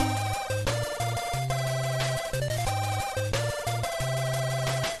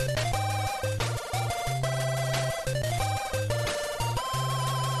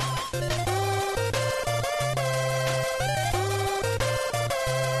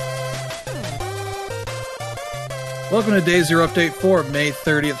Welcome to Day Zero Update for May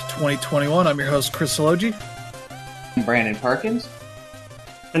 30th, 2021. I'm your host, Chris Sologi. I'm Brandon Parkins.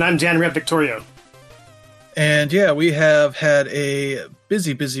 And I'm Dan Rep Victorio. And yeah, we have had a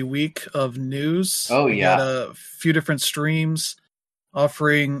busy week of news. Oh, we yeah. got a few different streams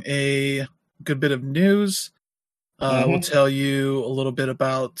offering a good bit of news. We'll tell you a little bit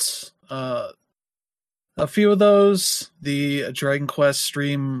about a few of those. The Dragon Quest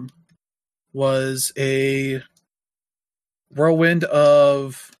stream was a whirlwind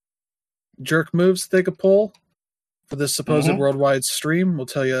of jerk moves they could pull for this supposed worldwide stream. We'll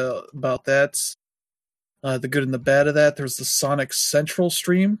tell you about that. The good and the bad of that. There's the Sonic Central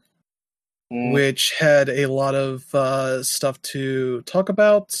stream, which had a lot of stuff to talk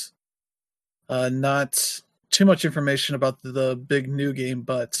about. Not too much information about the big new game,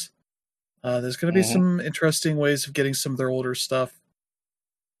 but there's going to be some interesting ways of getting some of their older stuff.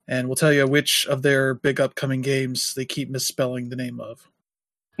 And we'll tell you which of their big upcoming games they keep misspelling the name of.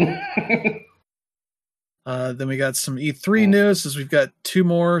 Then we got some E3 news, as we've got two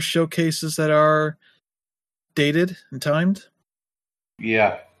more showcases that are dated and timed.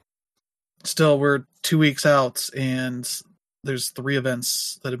 Yeah. Still, we're 2 weeks out, and there's 3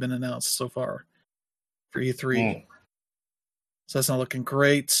 events that have been announced so far for E3. So that's not looking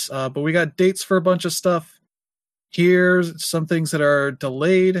great. But we got dates for a bunch of stuff. Here's some things that are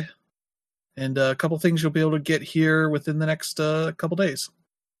delayed, and a couple things you'll be able to get here within the next couple days.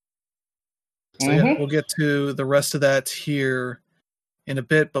 So yeah, we'll get to the rest of that here in a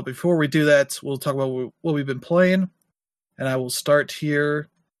bit. But before we do that, we'll talk about what we've been playing. And I will start here.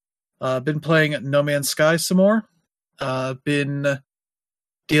 Been playing No Man's Sky some more. Been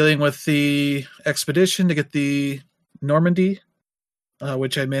dealing with the expedition to get the Normandy,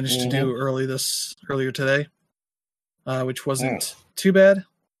 which I managed to do earlier today. Which wasn't too bad.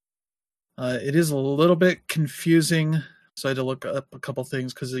 It is a little bit confusing, so I had to look up a couple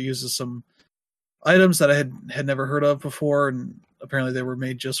things because it uses some items that I had never heard of before, and apparently they were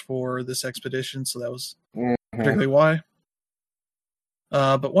made just for this expedition, so that was particularly why.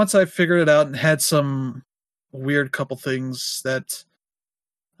 But once I figured it out and had some weird couple things that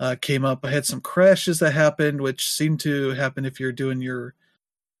came up, I had some crashes that happened, which seem to happen if you're doing your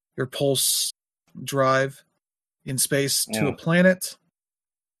pulse drive in space to a planet.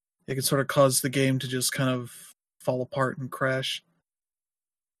 It can sort of cause the game to just kind of fall apart and crash,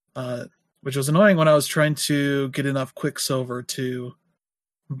 which was annoying when I was trying to get enough Quicksilver to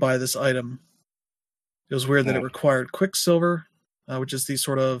buy this item. It was weird that it required Quicksilver, which is the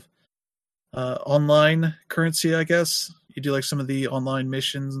sort of online currency, I guess. You do like some of the online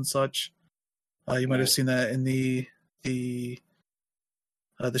missions and such. You might have seen that in the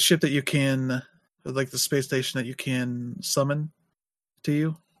ship that you can, like the space station that you can summon to you.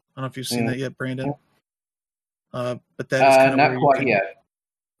 I don't know if you've seen that yet, Brandon. But that is kind of not quite yet.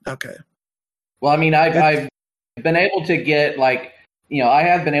 Okay. Well, I mean, I've been able to get I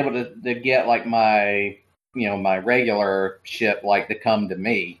have been able to get like my my regular ship to come to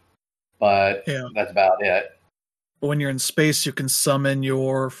me, but that's about it. But when you're in space, you can summon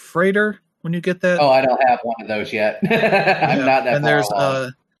your freighter when you get that. Oh, I don't have one of those yet. I'm not that far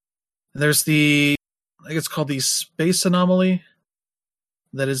along. There's the, I think it's called the Space Anomaly.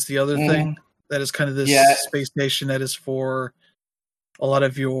 That is the other thing. That is kind of this space station that is for a lot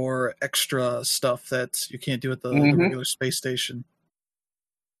of your extra stuff that you can't do at the regular space station.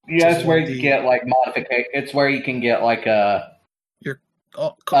 Yeah, it's where you get modification. It's where you can get your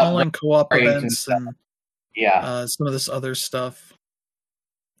online co-op events and some of this other stuff.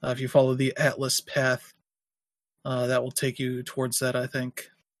 If you follow the Atlas path, that will take you towards that, I think.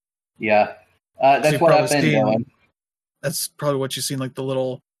 Yeah, that's what I've been doing. That's probably what you've seen, like the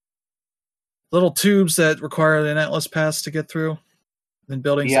little tubes that require an Atlas pass to get through. And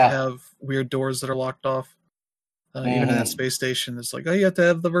buildings that have weird doors that are locked off. Even in that space station, it's like, you have to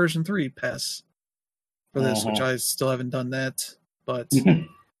have the version 3 pass for this, which I still haven't done that. But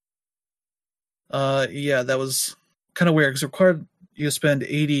that was kind of weird because it required you to spend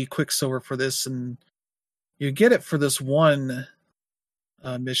 80 Quicksilver for this, and you get it for this one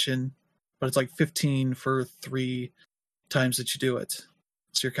mission, but it's like 15 for 3 times that you do it.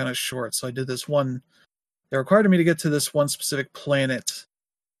 So you're kind of short. So I did this one. It required me to get to this one specific planet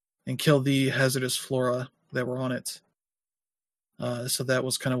and kill the hazardous flora that were on it. So that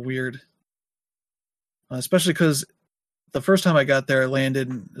was kind of weird. Especially because the first time I got there, I landed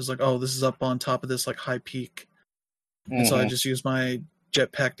and it was like, oh, this is up on top of this high peak. And so I just used my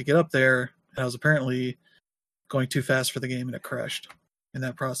jetpack to get up there, and I was apparently going too fast for the game, and it crashed in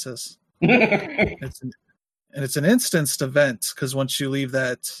that process. It's an instanced event, because once you leave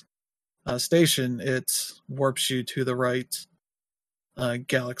that station, it warps you to the right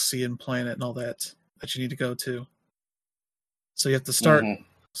galaxy and planet and all that you need to go to. So you have to start. Mm-hmm.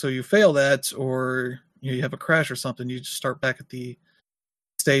 So you fail that, or you have a crash or something, you just start back at the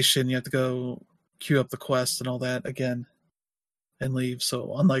station. You have to go queue up the quest and all that again and leave.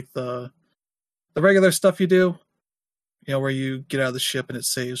 So unlike the regular stuff you do, where you get out of the ship and it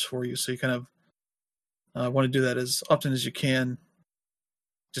saves for you, so you kind of want to do that as often as you can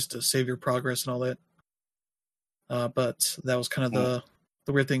just to save your progress and all that. But that was kind of the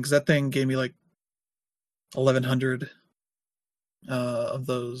weird thing, because that thing gave me like 1,100 of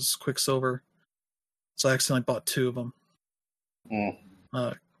those Quicksilver. So I accidentally bought 2 of them.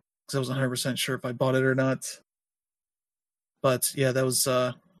 Because I wasn't 100% sure if I bought it or not. But yeah, that was...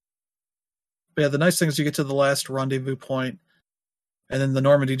 but yeah, the nice thing is you get to the last rendezvous point, and then the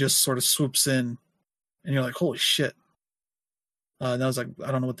Normandy just sort of swoops in, and you're like, holy shit. And I was like,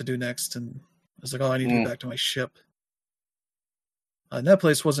 I don't know what to do next. And I was like, oh, I need to get back to my ship. And that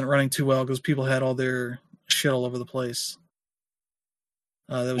place wasn't running too well because people had all their shit all over the place.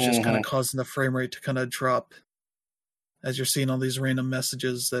 That was just kind of causing the frame rate to kind of drop as you're seeing all these random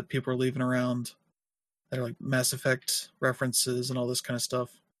messages that people are leaving around that are like Mass Effect references and all this kind of stuff.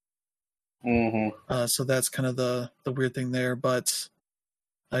 So that's kind of the weird thing there. But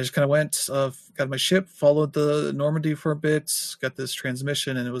I just kind of went, got my ship, followed the Normandy for a bit, got this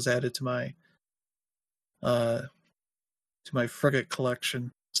transmission, and it was added to my frigate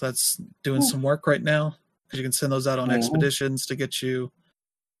collection. So that's doing some work right now, because you can send those out on expeditions to get you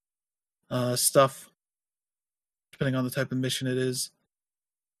stuff, depending on the type of mission it is.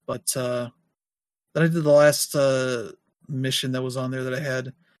 But then I did the last mission that was on there that I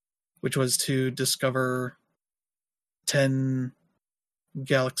had, which was to discover 10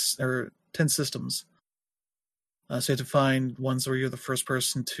 systems. So you have to find ones where you're the first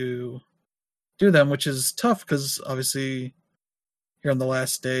person to do them, which is tough because obviously you're on the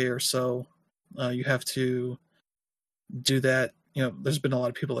last day or so. You have to do that. There's been a lot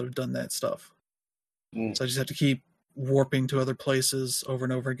of people that have done that stuff. So I just have to keep warping to other places over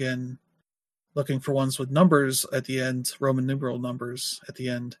and over again, looking for ones with numbers at the end, Roman numeral numbers at the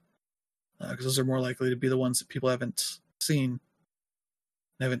end, because those are more likely to be the ones that people haven't seen.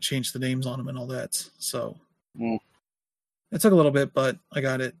 I haven't changed the names on them and all that. So it took a little bit, but I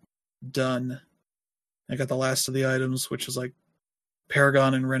got it done. I got the last of the items, which is like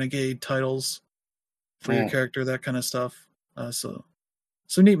Paragon and Renegade titles for your character, that kind of stuff. So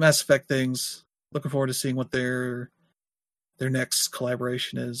some neat Mass Effect things. Looking forward to seeing what their next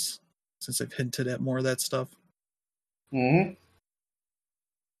collaboration is, since they've hinted at more of that stuff. But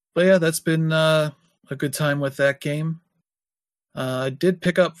yeah, that's been a good time with that game. I did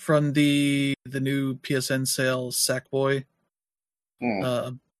pick up from the new PSN sale Sackboy.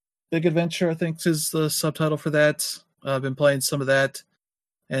 Big Adventure, I think, is the subtitle for that. I've been playing some of that,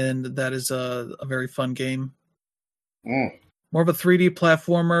 and that is a very fun game. More of a 3D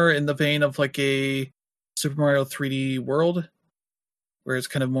platformer in the vein of like a Super Mario 3D World, where it's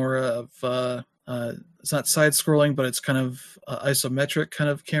kind of more of it's not side-scrolling, but it's kind of isometric kind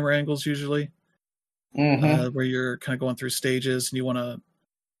of camera angles usually. Where you're kind of going through stages and you want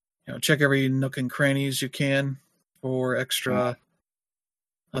to check every nook and crannies you can for extra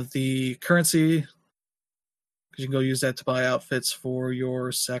of the currency, because you can go use that to buy outfits for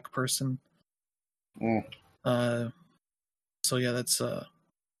your sack person. So yeah, that's then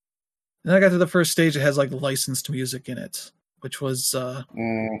I got to the first stage. It has like licensed music in it, which was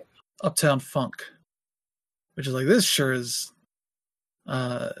Uptown Funk, which is like, this sure is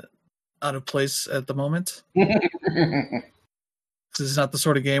out of place at the moment. This is not the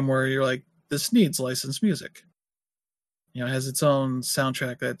sort of game where you're like, this needs licensed music. It has its own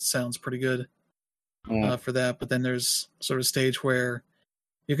soundtrack that sounds pretty good for that. But then there's sort of a stage where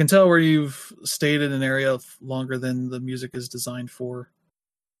you can tell where you've stayed in an area longer than the music is designed for.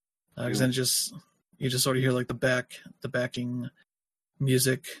 Because then you just sort of hear like the backing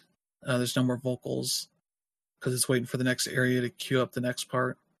music. There's no more vocals because it's waiting for the next area to queue up the next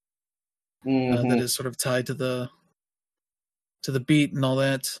part. That is sort of tied to the beat and all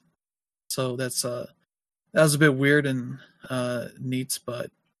that. So that was a bit weird and neat, but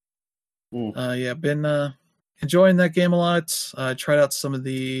yeah, been enjoying that game a lot. I tried out some of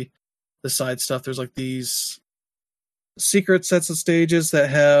the side stuff. There's like these secret sets of stages that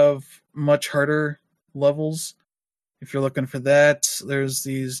have much harder levels. If you're looking for that, there's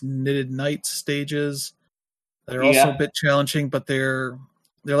these Knitted Knight stages that are also a bit challenging, but they're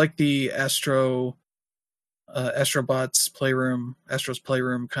like the Astrobot's Astro's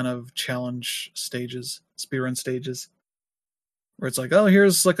Playroom kind of challenge stages, speedrun stages, where it's like, oh,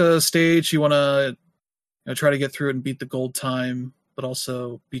 here's like a stage you want to try to get through it and beat the gold time, but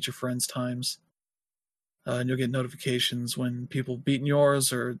also beat your friends' times. And you'll get notifications when people beaten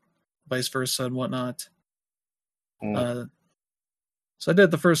yours or vice versa and whatnot. So I did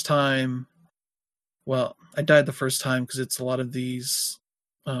it the first time. Well, I died the first time because it's a lot of these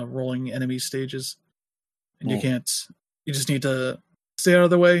rolling enemy stages. And you just need to stay out of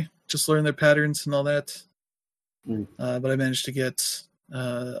the way, just learn their patterns and all that. But I managed to get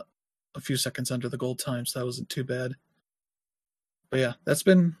a few seconds under the gold time, so that wasn't too bad. But yeah, that's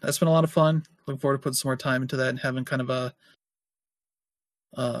been a lot of fun. Looking forward to putting some more time into that and having kind of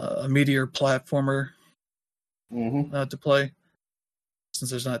a meteor platformer to play,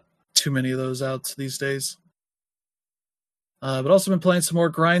 since there's not too many of those out these days. But also been playing some more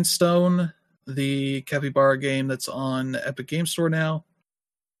Grindstone, the Capybara game that's on Epic Game Store now.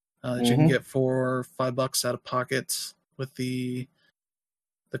 That you can get for $5 out of pocket with the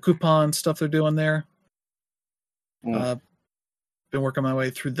coupon stuff they're doing there. Been working my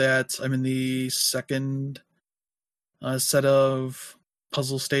way through that. I'm in the second set of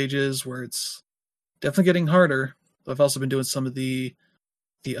puzzle stages where it's definitely getting harder. I've also been doing some of the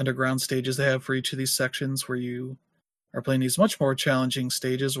underground stages they have for each of these sections, where you are playing these much more challenging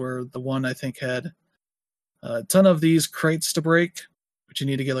stages, where the one I think had a ton of these crates to break, but you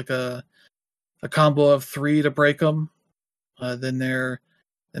need to get like a combo of 3 to break them. Then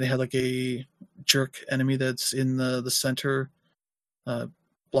they had like a jerk enemy that's in the center,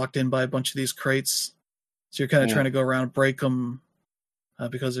 blocked in by a bunch of these crates. So you're kind of trying to go around, break them,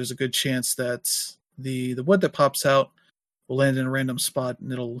 because there's a good chance that the wood that pops out will land in a random spot,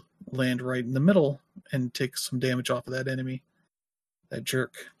 and it'll land right in the middle and take some damage off of that enemy, that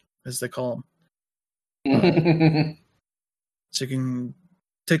jerk, as they call him. So you can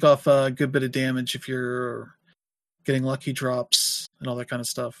take off a good bit of damage if you're getting lucky drops and all that kind of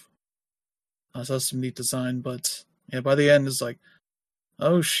stuff. So that's some neat design, but yeah, by the end it's like,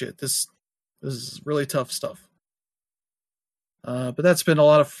 oh shit, this is really tough stuff. But that's been a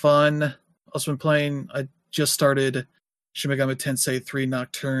lot of fun. Also been playing, I just started Shin Megami Tensei 3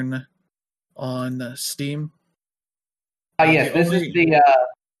 Nocturne on Steam. Yes, this is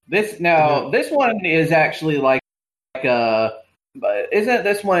this one is actually like isn't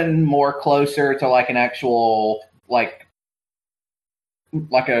this one more closer to like an actual like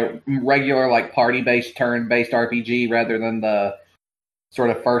a regular like party-based turn-based RPG rather than the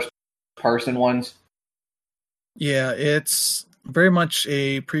sort of first-person ones? Yeah, it's very much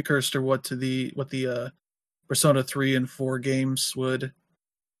a precursor to what the Persona 3 and 4 games would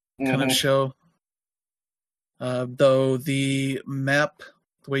kind of show. Though the map,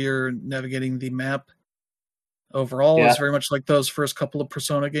 the way you're navigating the map overall is very much like those first couple of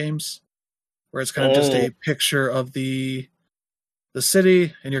Persona games, where it's kind of just a picture of the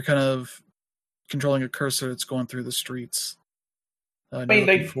city, and you're kind of controlling a cursor that's going through the streets. I mean,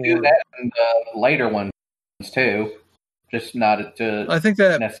 they do that in the later ones too, just not to. I think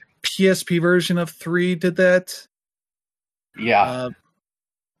that PSP version of 3 did that. Yeah.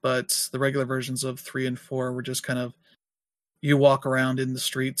 But the regular versions of 3 and 4 were just kind of, you walk around in the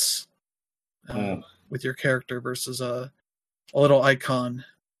streets with your character versus a little icon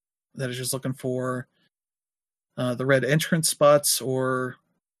that is just looking for the red entrance spots or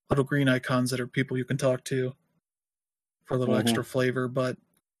little green icons that are people you can talk to for a little extra flavor. But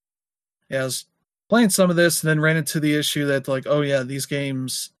yeah, I was playing some of this and then ran into the issue that like, oh yeah, these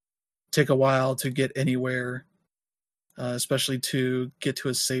games take a while to get anywhere. Especially to get to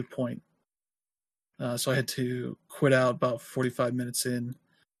a save point. So I had to quit out about 45 minutes in,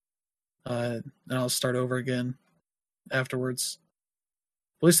 and I'll start over again afterwards.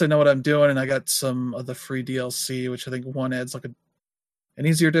 At least I know what I'm doing, and I got some of the free DLC, which I think one adds like an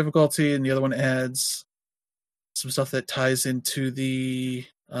easier difficulty, and the other one adds some stuff that ties into the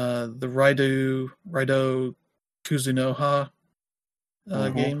Raido Kuzunoha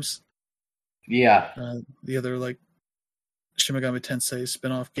games. Yeah. The other like Shin Megami Tensei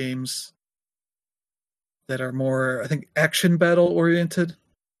spin-off games that are more, I think, action battle oriented.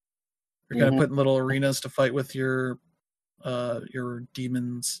 You're kind of put in little arenas to fight with your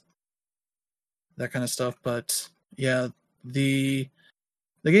demons, that kind of stuff. But yeah, the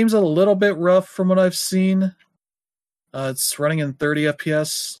game's a little bit rough from what I've seen. It's running in 30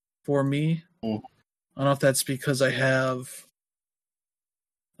 FPS for me. I don't know if that's because I have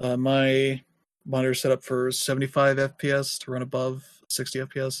my monitor set up for 75 FPS to run above 60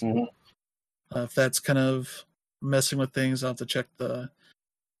 FPS. If that's kind of messing with things, I'll have to check the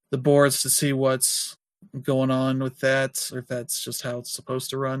boards to see what's going on with that, or if that's just how it's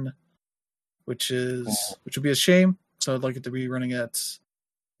supposed to run, which would be a shame So I'd like it to be running at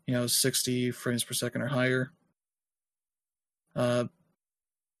 60 frames per second or higher. What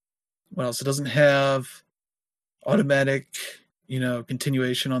else? It doesn't have automatic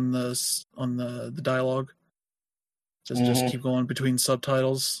continuation on the dialogue. It doesn't just keep going between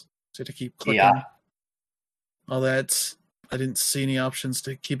subtitles. So you have to keep clicking. All that. I didn't see any options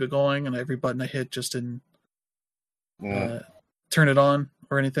to keep it going, and every button I hit just didn't turn it on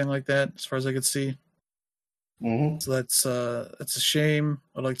or anything like that, as far as I could see. So that's a shame.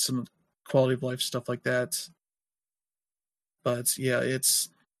 I liked some quality of life stuff like that. But yeah, it's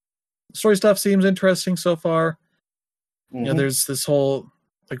story stuff seems interesting so far. There's this whole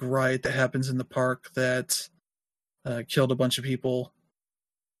riot that happens in the park that killed a bunch of people.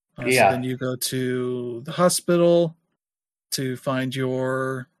 So then you go to the hospital to find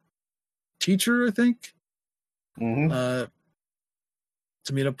your teacher, I think, to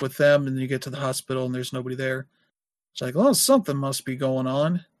meet up with them, and then you get to the hospital and there's nobody there. It's like, well, something must be going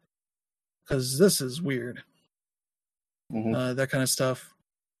on because this is weird. That kind of stuff.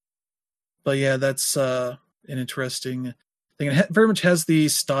 But yeah, that's an interesting thing. It very much has the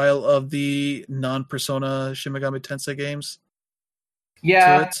style of the non-Persona Shin Megami Tensei games.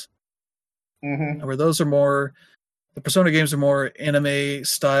 Yeah. Where those are more, the Persona games are more anime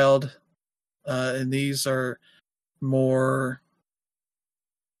styled, and these are more,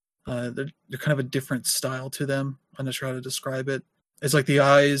 they're kind of a different style to them. I'm not sure how to describe it. It's like the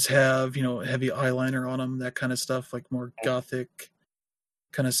eyes have, heavy eyeliner on them, that kind of stuff, like more gothic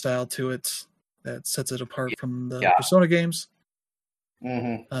kind of style to it that sets it apart from the Persona games.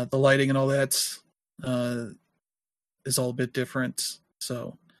 The lighting and all that is all a bit different.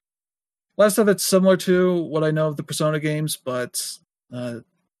 So a lot of stuff that's similar to what I know of the Persona games, but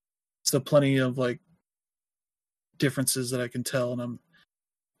still plenty of differences that I can tell, and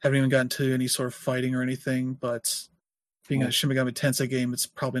haven't even gotten to any sort of fighting or anything, but being a Shin Megami Tensei game, it's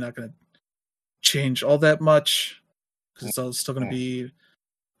probably not going to change all that much, because it's all still going to be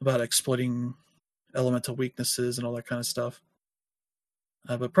about exploiting elemental weaknesses and all that kind of stuff.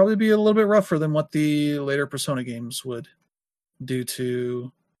 But probably be a little bit rougher than what the later Persona games would do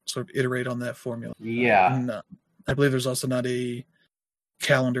to sort of iterate on that formula. Yeah. And, I believe there's also not a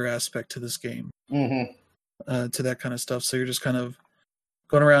calendar aspect to this game, to that kind of stuff. So you're just kind of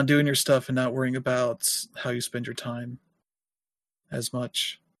going around doing your stuff and not worrying about how you spend your time as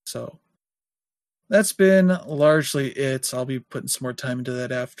much. So that's been largely it. I'll be putting some more time into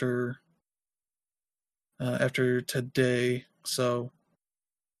that after today. So,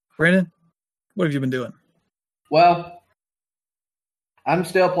 Brandon, what have you been doing? Well, I'm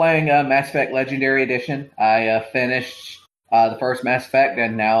still playing Mass Effect Legendary Edition. I finished the first Mass Effect,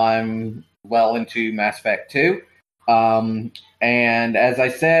 and now I'm well into Mass Effect 2. And as I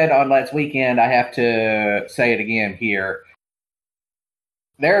said on last weekend, I have to say it again here.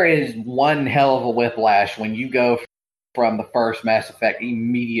 There is one hell of a whiplash when you go from the first Mass Effect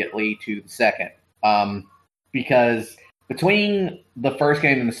immediately to the second. Because between the first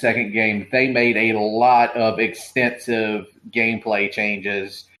game and the second game, they made a lot of extensive gameplay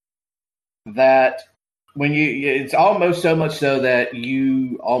changes that it's almost so much so that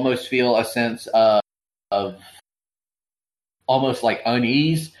you almost feel a sense of almost like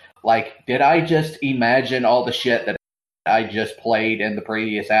unease. Like, did I just imagine all the shit that I just played in the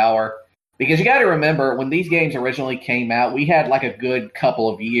previous hour? Because you got to remember, when these games originally came out, we had like a good couple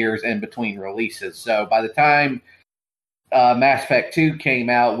of years in between releases. So by the time Mass Effect 2 came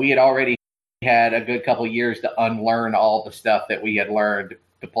out, we had already had a good couple of years to unlearn all the stuff that we had learned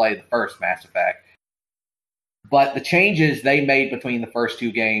to play the first Mass Effect. But the changes they made between the first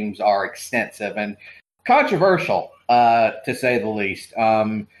two games are extensive and controversial, to say the least.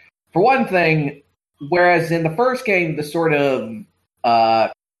 For one thing, whereas in the first game, the sort of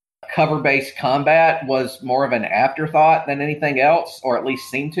cover-based combat was more of an afterthought than anything else, or at least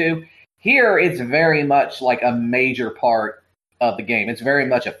seemed to, here it's very much like a major part of the game. It's very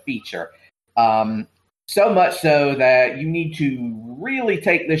much a feature. So much so that you need to really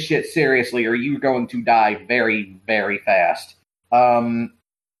take this shit seriously or you're going to die very, very fast.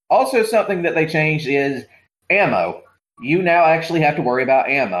 Also, something that they changed is ammo. You now actually have to worry about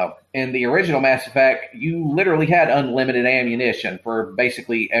ammo. In the original Mass Effect, you literally had unlimited ammunition for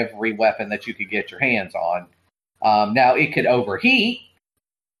basically every weapon that you could get your hands on. Now, it could overheat,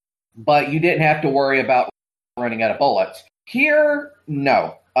 but you didn't have to worry about running out of bullets. Here,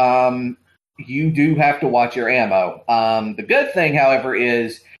 no. You do have to watch your ammo. The good thing, however,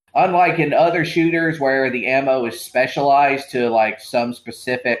 is unlike in other shooters where the ammo is specialized to like some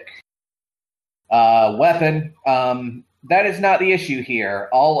specific weapon, that is not the issue here.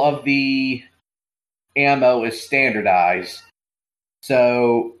 All of the ammo is standardized.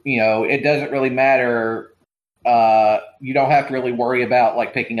 So, it doesn't really matter. You don't have to really worry about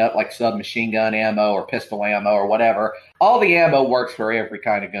like picking up like submachine gun ammo or pistol ammo or whatever. All the ammo works for every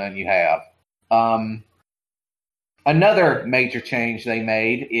kind of gun you have. Another major change they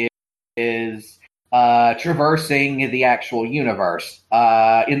made is traversing the actual universe.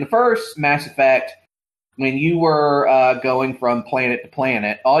 In the first Mass Effect, when you were going from planet to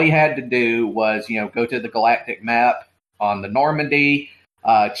planet, all you had to do was, go to the galactic map on the Normandy,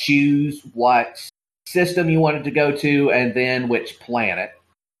 choose what system you wanted to go to, and then which planet.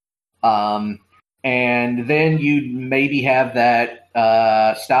 And then you'd maybe have that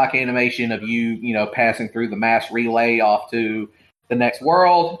stock animation of you, passing through the mass relay off to the next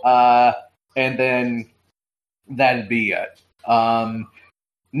world, and then that'd be it.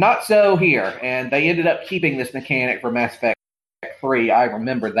 Not so here, and they ended up keeping this mechanic for Mass Effect 3. I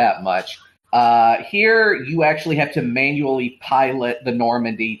remember that much. Here, you actually have to manually pilot the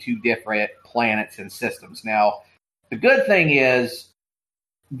Normandy to different planets and systems. Now, the good thing is,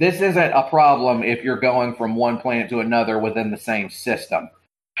 this isn't a problem if you're going from one planet to another within the same system.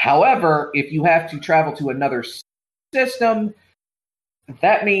 However, if you have to travel to another system,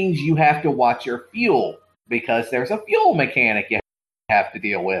 that means you have to watch your fuel, because there's a fuel mechanic you have to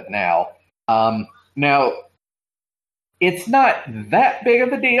deal with now. Now, it's not that big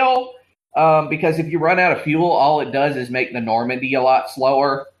of a deal, because if you run out of fuel, all it does is make the Normandy a lot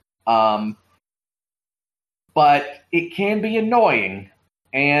slower. But it can be annoying.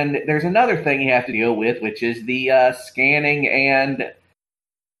 And there's another thing you have to deal with, which is the scanning and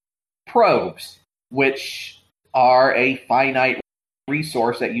probes, which are a finite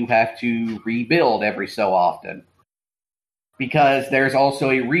resource that you have to rebuild every so often. Because there's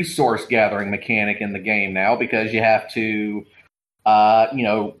also a resource gathering mechanic in the game now, because you have to,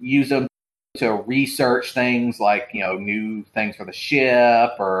 use them to research things like, new things for the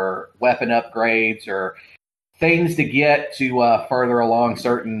ship or weapon upgrades or things to get to further along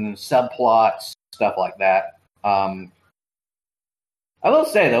certain subplots, stuff like that. I will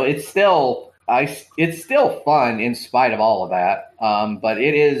say though, it's still fun in spite of all of that. But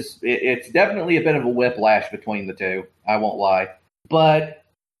it's definitely a bit of a whiplash between the two. I won't lie. But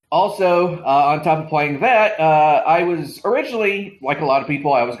also, on top of playing that, I was originally, like a lot of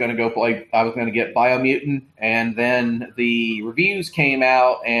people, I was going to get Biomutant, and then the reviews came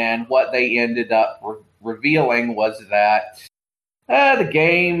out, and what they ended up revealing was that the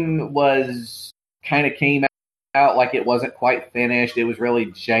game came out like it wasn't quite finished. It was really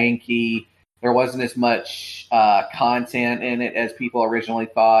janky. There wasn't as much content in it as people originally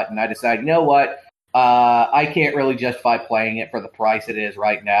thought, and I decided, you know what? I can't really justify playing it for the price it is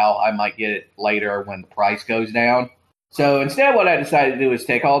right now. I might get it later when the price goes down. So instead, what I decided to do is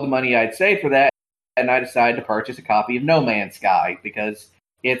take all the money I'd saved for that, and I decided to purchase a copy of No Man's Sky, because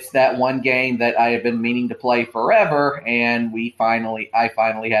it's that one game that I have been meaning to play forever, and I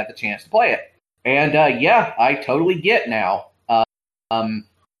finally had the chance to play it. And I totally get now.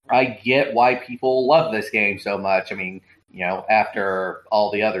 I get why people love this game so much. I mean, after all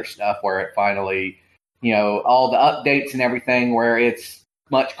the other stuff where it finally, all the updates and everything, where it's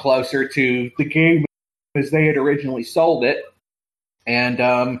much closer to the game as they had originally sold it. And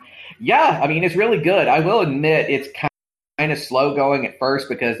it's really good. I will admit it's kind of slow going at first,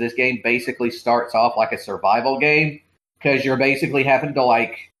 because this game basically starts off like a survival game, because you're basically having to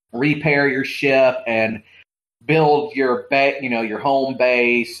like repair your ship and build your your home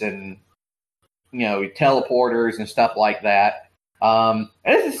base and teleporters and stuff like that. And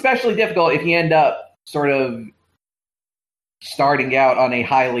it's especially difficult if you end up sort of starting out on a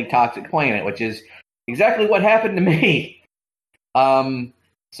highly toxic planet, which is exactly what happened to me.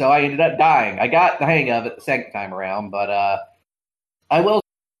 So I ended up dying. I got the hang of it the second time around, but I will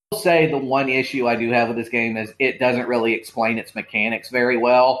say the one issue I do have with this game is it doesn't really explain its mechanics very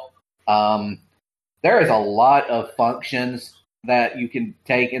well. There is a lot of functions that you can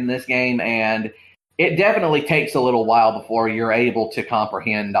take in this game, and it definitely takes a little while before you're able to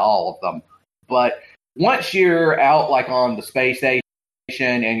comprehend all of them. But once you're out like on the space station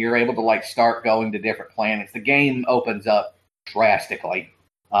and you're able to like start going to different planets, the game opens up drastically.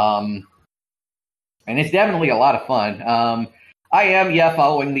 And it's definitely a lot of fun. I am,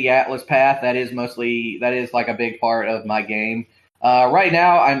 following the Atlas path. That is like a big part of my game. Right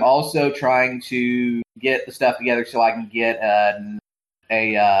now, I'm also trying to get the stuff together so I can get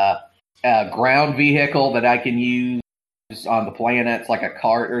a ground vehicle that I can use on the planets, like a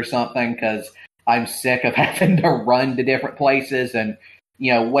cart or something, because I'm sick of having to run to different places and,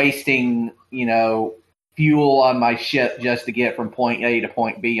 wasting, fuel on my ship just to get from point A to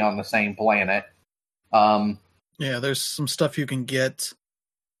point B on the same planet. Yeah, there's some stuff you can get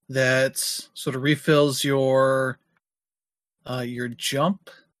that sort of refills your jump,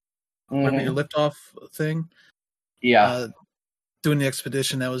 your liftoff thing. Yeah. Doing the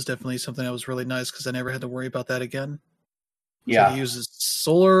expedition, that was definitely something that was really nice because I never had to worry about that again. Yeah. So he uses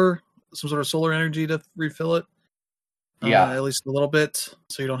some sort of solar energy to refill it. At least a little bit,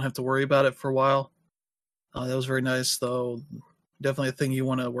 so you don't have to worry about it for a while. That was very nice, though. Definitely a thing you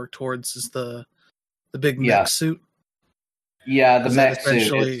want to work towards is the big mech suit. Yeah, the mech suit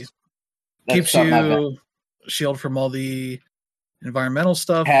essentially keeps you shield from all the environmental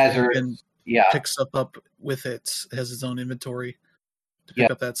stuff. Hazards. And picks up with it. It has its own inventory to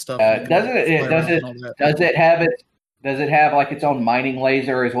pick up that stuff. Does it have like its own mining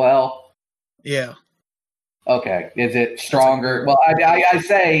laser as well? Yeah. Okay. Is it stronger? Well, I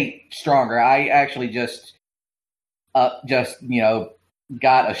say stronger. I actually just got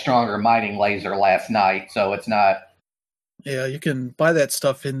a stronger mining laser last night, so it's not. Yeah, you can buy that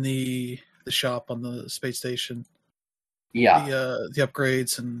stuff in the shop on the space station. Yeah. The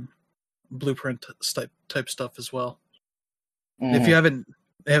upgrades and blueprint type stuff as well. If you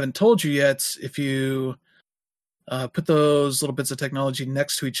haven't told you yet, if you put those little bits of technology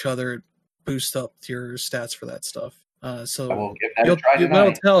next to each other, it boosts up your stats for that stuff. So you'll be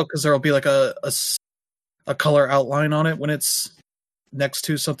able to tell because there will be like a color outline on it when it's next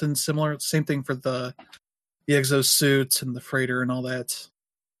to something similar. Same thing for the exosuits and the freighter and all that.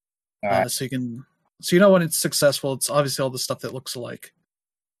 So you know when it's successful. It's obviously all the stuff that looks alike.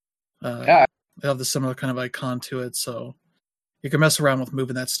 They have the similar kind of icon to it, so you can mess around with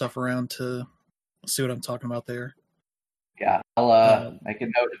moving that stuff around to see what I'm talking about there. Yeah, I'll make a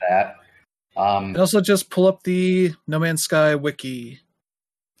note of that. And also just pull up the No Man's Sky wiki.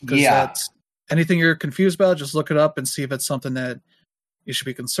 That's anything you're confused about, just look it up and see if it's something that you should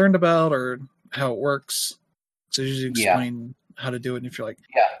be concerned about or how it works. So usually explain how to do it. And if you're like,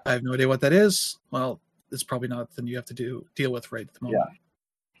 I have no idea what that is, well, it's probably not something you have to deal with right at the moment.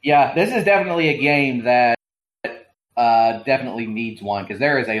 Yeah, this is definitely a game that definitely needs one because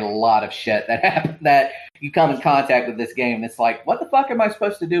there is a lot of shit that happens that you come in contact with this game. And it's like, what the fuck am I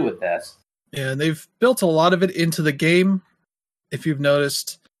supposed to do with this? Yeah, and they've built a lot of it into the game. If you've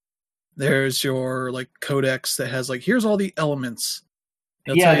noticed, there's your like codex that has like, here's all the elements.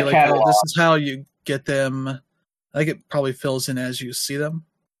 It'll tell you like, oh, this is how you get them. I think it probably fills in as you see them.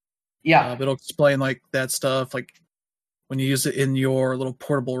 Yeah, but it'll explain like that stuff, like when you use it in your little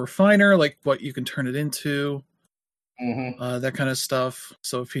portable refiner, like what you can turn it into, that kind of stuff.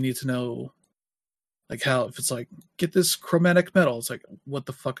 So if you need to know, like how, if it's like, get this chromatic metal, it's like, what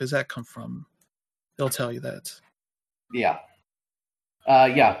the fuck does that come from? They'll tell you that. Yeah.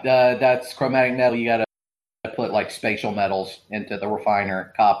 That's chromatic metal. You got to put like spatial metals into the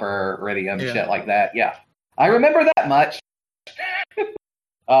refiner, copper, iridium, shit like that. Yeah. I remember that much.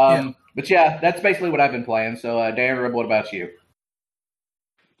 But yeah, that's basically what I've been playing. So, Dan, what about you?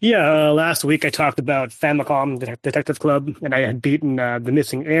 Yeah, last week I talked about Famicom Detective Club, and I had beaten The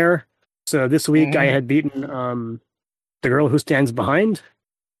Missing Heir. So this week I had beaten The Girl Who Stands Behind.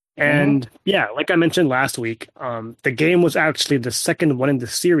 And like I mentioned last week, the game was actually the second one in the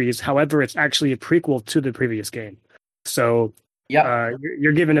series. However, it's actually a prequel to the previous game. So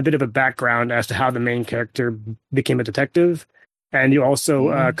you're given a bit of a background as to how the main character became a detective. And you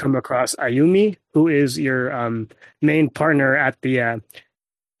also come across Ayumi, who is your main partner at the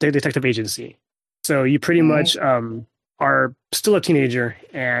detective agency. So you pretty much are still a teenager,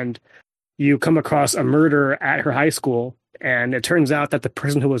 and you come across a murder at her high school, and it turns out that the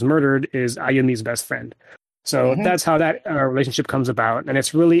person who was murdered is Ayumi's best friend. So that's how that relationship comes about, and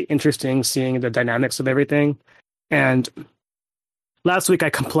it's really interesting seeing the dynamics of everything. And last week I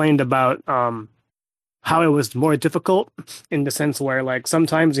complained about how it was more difficult in the sense where, like,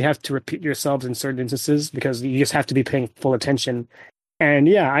 sometimes you have to repeat yourselves in certain instances because you just have to be paying full attention. And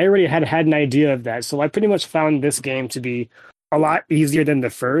yeah, I already had an idea of that. So I pretty much found this game to be a lot easier than the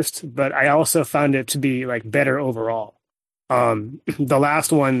first, but I also found it to be like better overall. The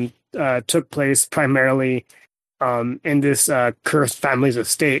last one took place primarily in this cursed family's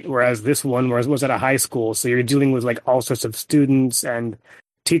estate, whereas this one was at a high school. So you're dealing with like all sorts of students and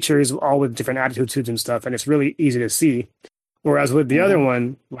teachers, all with different attitudes and stuff, and it's really easy to see. Whereas with the other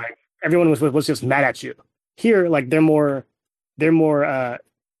one, like everyone was just mad at you. Here, like they're more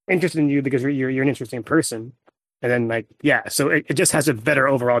interested in you because you're an interesting person. And then like so it just has a better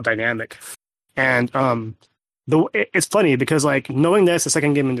overall dynamic. And it's funny because like knowing that it's the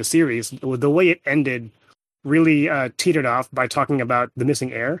second game in the series, the way it ended really teetered off by talking about The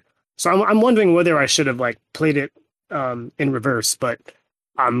Missing Heir. So I'm wondering whether I should have like played it in reverse, but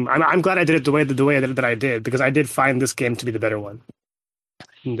I'm glad I did it the way that I did, because I did find this game to be the better one.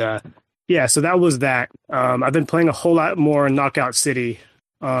 And yeah, so that was that. I've been playing a whole lot more Knockout City.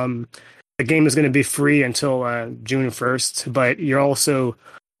 The game is going to be free until June 1st, but you also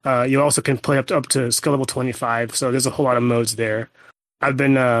can play up to skill level 25. So there's a whole lot of modes there. I've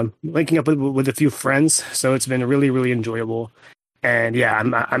been linking up with a few friends, so it's been really, really enjoyable. And yeah,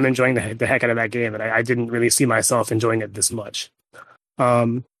 I'm enjoying the heck out of that game, and I didn't really see myself enjoying it this much.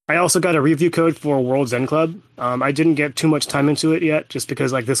 I also got a review code for World's End Club. I didn't get too much time into it yet, just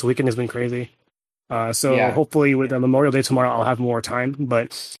because like this weekend has been crazy. So hopefully with Memorial Day tomorrow, I'll have more time.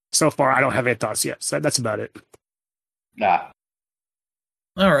 But so far, I don't have any thoughts yet. So that's about it. Nah.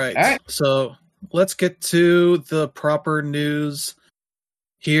 All right. So let's get to the proper news.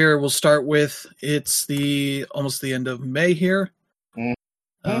 Here, we'll start with it's almost the end of May here.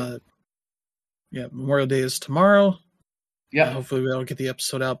 Mm-hmm. Memorial Day is tomorrow. Yeah. Hopefully we'll get the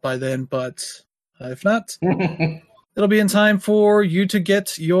episode out by then, but if not, it'll be in time for you to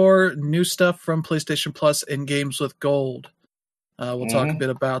get your new stuff from PlayStation Plus and Games with Gold. We'll talk a bit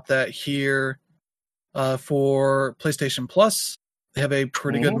about that here. For PlayStation Plus, they have a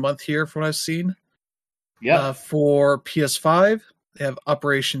pretty good month here from what I've seen. Yeah. For PS5, they have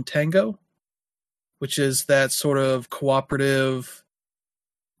Operation Tango, which is that sort of cooperative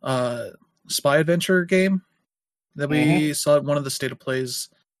spy adventure game that we saw at one of the state of plays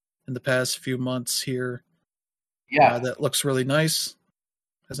in the past few months here. Yeah. That looks really nice.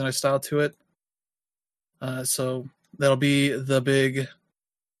 Has a nice style to it. So that'll be the big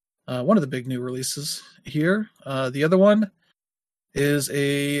one of the big new releases here. The other one is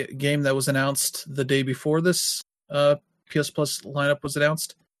a game that was announced the day before this PS Plus lineup was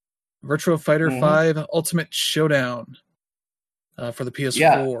announced. Virtua Fighter 5 Ultimate Showdown for the PS4.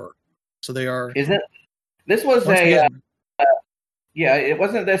 Yeah. So they are... Is it? This was it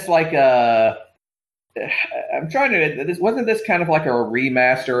wasn't this like I'm trying to... Wasn't this kind of like a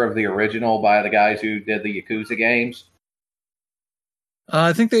remaster of the original by the guys who did the Yakuza games?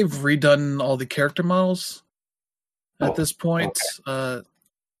 I think they've redone all the character models at this point. Okay.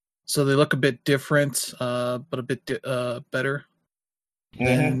 So they look a bit different, but a bit better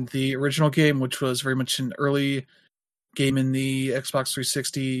than the original game, which was very much an early game in the Xbox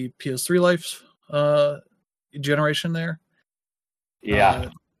 360 PS3 life generation there. Yeah.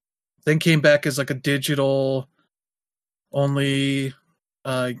 Then came back as like a digital only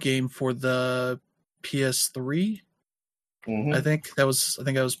game for the PS3. I think that was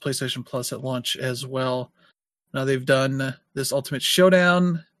PlayStation Plus at launch as well. Now they've done this Ultimate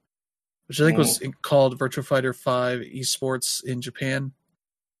Showdown, which I think was called Virtua Fighter 5 Esports in Japan.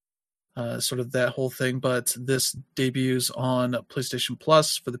 Sort of that whole thing, but this debuts on PlayStation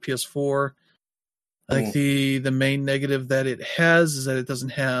Plus for the PS4. I think the main negative that it has is that it doesn't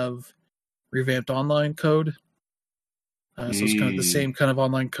have revamped online code. So it's kind of the same kind of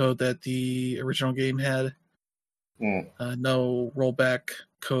online code that the original game had. No rollback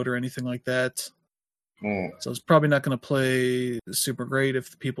code or anything like that. So it's probably not going to play super great if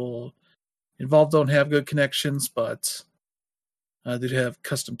the people involved don't have good connections, but they do have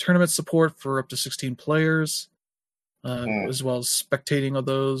custom tournament support for up to 16 players, as well as spectating of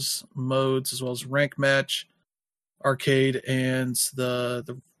those modes, as well as rank match, arcade, and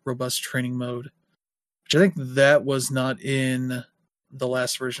the robust training mode, which I think that was not in the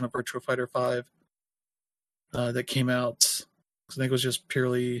last version of Virtua Fighter 5 that came out. I think it was just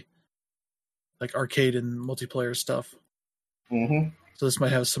purely like arcade and multiplayer stuff. So this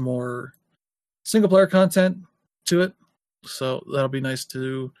might have some more single player content to it. So that'll be nice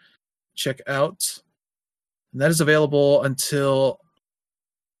to check out. And that is available until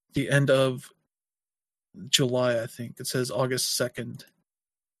the end of July, I think. It says August 2nd.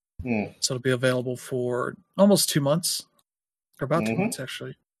 So it'll be available for almost 2 months. Or about 2 months,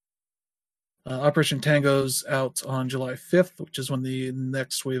 actually. Operation Tango's out on July 5th, which is when the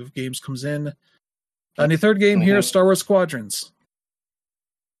next wave of games comes in. And the third game here is Star Wars Squadrons.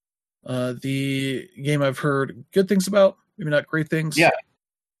 The game I've heard good things about, maybe not great things. Yeah.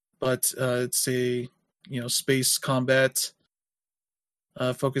 But it's a space combat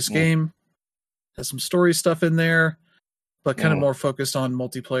focused game. Has some story stuff in there, but kind of more focused on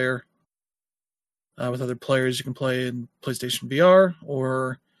multiplayer. With other players, you can play in PlayStation VR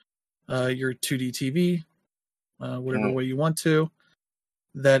or your 2D TV, whatever way you want to.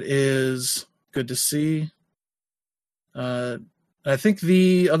 That is good to see. I think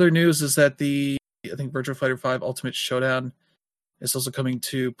the other news is that Virtua Fighter 5 Ultimate Showdown is also coming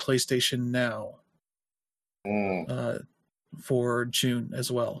to PlayStation Now for June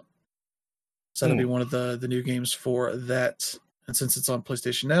as well. So that'll be one of the new games for that And since it's on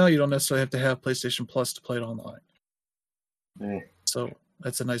PlayStation Now, you don't necessarily have to have PlayStation Plus to play it online. So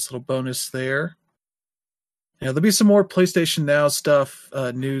that's a nice little bonus there. There'll be some more PlayStation Now stuff,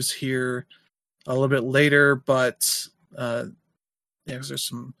 news here a little bit later, but because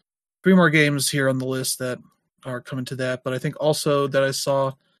there's 3 more games here on the list that are coming to that. But I think also that I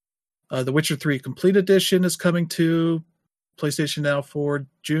saw The Witcher 3 Complete Edition is coming to PlayStation Now for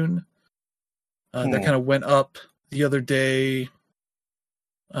June. That kind of went up the other day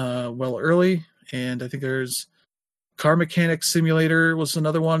early, and I think there's Car Mechanic Simulator was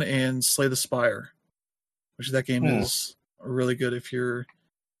another one, and Slay the Spire, which that game is really good if you're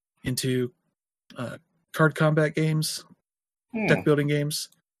into card combat games, deck building games,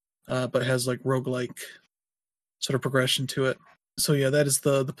 but has like roguelike sort of progression to it. So yeah, that is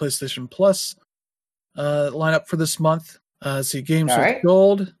the PlayStation Plus lineup for this month. See, games with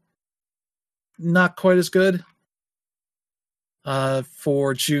gold, not quite as good.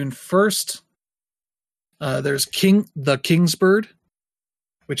 For June 1st, there's The Kingsbird,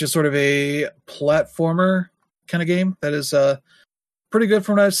 which is sort of a platformer kind of game that is pretty good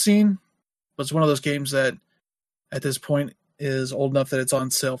from what I've seen. But it's one of those games that at this point is old enough that it's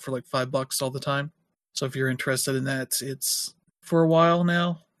on sale for like $5 all the time. So if you're interested in that, it's for a while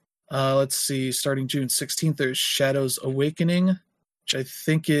now. Let's see, starting June 16th, there's Shadows Awakening, which I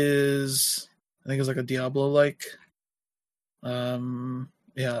think is like a Diablo-like. Isometric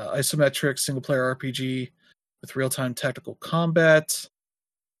single-player RPG with real-time tactical combat.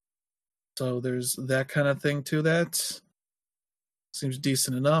 So there's that kind of thing to that. Seems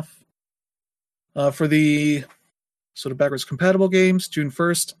decent enough. For the sort of backwards compatible games, June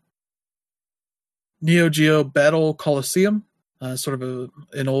 1st, Neo Geo Battle Coliseum, sort of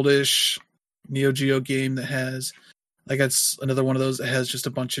an oldish Neo Geo game that has, it's another one of those that has just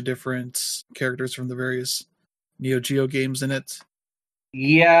a bunch of different characters from the various Neo Geo games in it.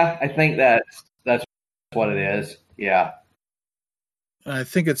 Yeah, I think that's what it is. Yeah. I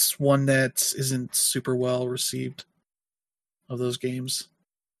think it's one that isn't super well received of those games.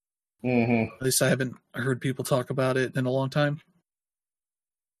 Mm-hmm. At least I haven't heard people talk about it in a long time.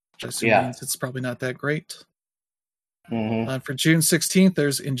 Which I assume means it's probably not that great. Mm-hmm. For June 16th,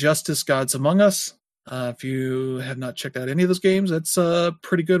 there's Injustice: Gods Among Us. If you have not checked out any of those games, that's a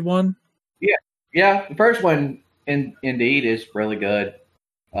pretty good one. Yeah. The first one, indeed, is really good.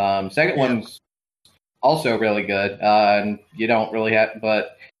 Second one's also really good. And you don't really have,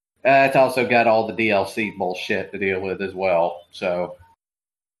 but it's also got all the DLC bullshit to deal with as well. So,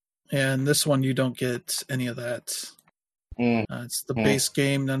 and this one you don't get any of that. It's the base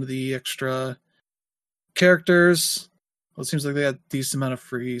game, none of the extra characters. Well, it seems like they got a decent amount of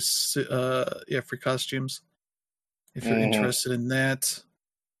free costumes if you're interested in that.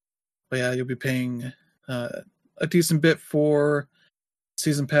 But yeah, you'll be paying a decent bit for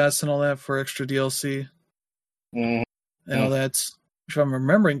season pass and all that for extra DLC and all that. If I'm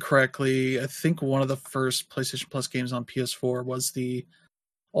remembering correctly, I think one of the first PlayStation Plus games on PS4 was the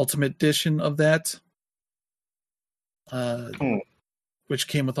Ultimate Edition of that, which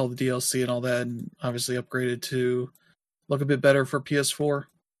came with all the DLC and all that, and obviously upgraded to look a bit better for PS4.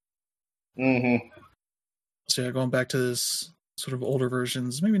 So yeah, going back to this sort of older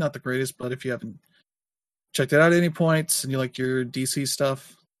versions, maybe not the greatest, but if you haven't checked it out at any point and you like your DC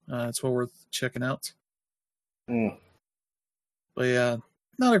stuff, it's well worth checking out. But yeah,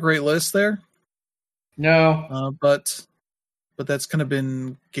 not a great list there. No. But that's kind of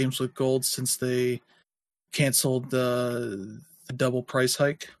been games with gold since they canceled the double price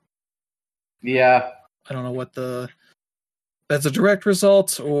hike. Yeah. I don't know that's a direct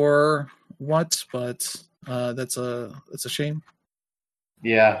result or what, but that's a shame.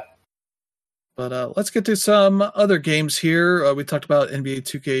 Yeah. But let's get to some other games here. We talked about NBA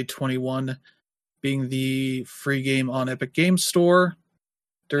 2K21 being the free game on Epic Games Store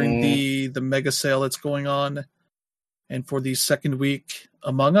during the mega sale that's going on. And for the second week,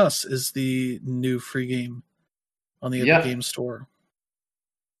 Among Us is the new free game on the Epic Games Store.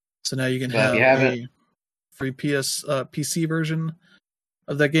 So now you can have a free PC version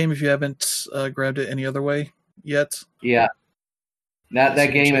of that game if you haven't grabbed it any other way yet. Yeah.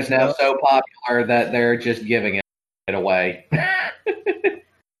 That game is now so popular that they're just giving it away.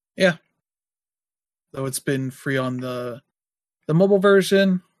 Yeah. Though it's been free on the mobile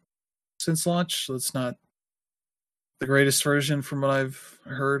version since launch, so it's not the greatest version from what I've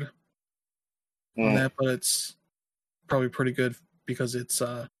heard on that, but it's probably pretty good because it's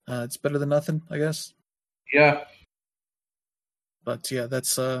better than nothing, I guess. Yeah. But yeah,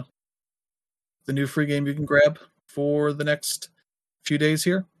 that's the new free game you can grab for the next few days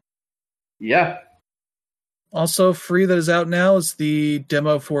here. Yeah. Also free that is out now is the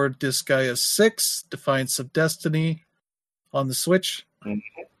demo for Disgaea 6, Defiance of Destiny on the Switch. Mm-hmm.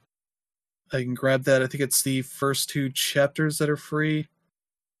 I can grab that. I think it's the first 2 chapters that are free.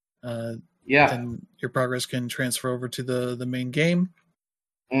 Then your progress can transfer over to the main game.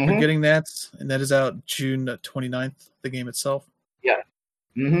 For getting that, and that is out June 29th, the game itself. Yeah.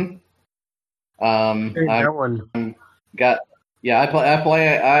 Mm-hmm. That one. I'm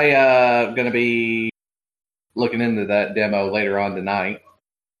gonna be looking into that demo later on tonight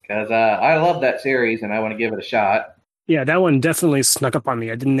because I love that series and I want to give it a shot. Yeah, that one definitely snuck up on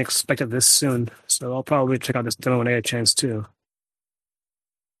me. I didn't expect it this soon, so I'll probably check out this demo when I get a chance too.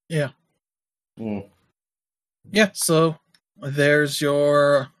 Yeah. Yeah, so there's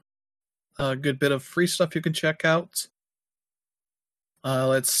your good bit of free stuff you can check out.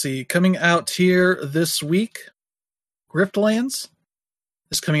 Let's see. Coming out here this week, Griftlands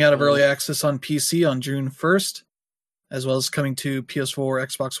is coming out of early access on PC on June 1st, as well as coming to PS4,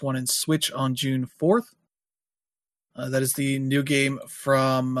 Xbox One, and Switch on June 4th. That is the new game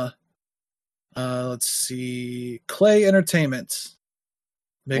from, let's see, Klei Entertainment,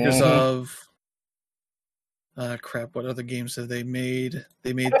 makers of... what other games have they made?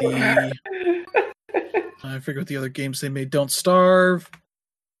 They made the... I forget what the other games they made. Don't Starve.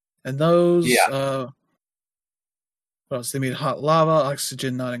 And those... what else? They made Hot Lava,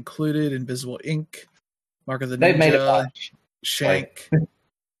 Oxygen Not Included, Invisible Ink, Mark of the Ninja, Shank.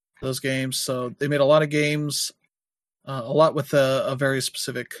 Those games. So they made a lot of games. A lot with a very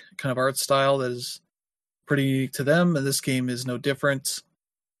specific kind of art style that is pretty unique to them. And this game is no different.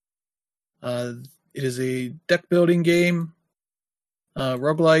 It is a deck building game,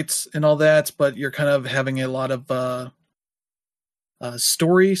 roguelites and all that, but you're kind of having a lot of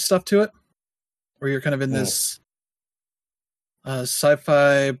story stuff to it, where you're kind of in this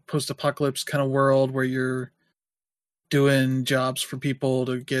sci-fi post-apocalypse kind of world where you're doing jobs for people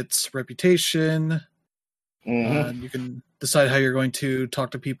to get reputation. You can decide how you're going to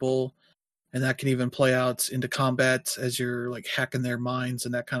talk to people, and that can even play out into combat as you're like hacking their minds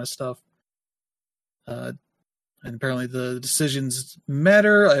and that kind of stuff. And apparently the decisions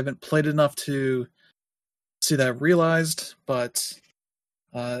matter. I haven't played enough to see that realized, but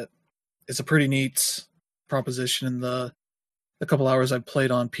it's a pretty neat proposition, and the couple hours I've played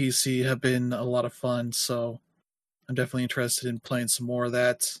on PC have been a lot of fun, so I'm definitely interested in playing some more of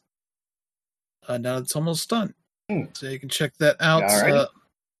that now that it's almost done. So you can check that out. Right.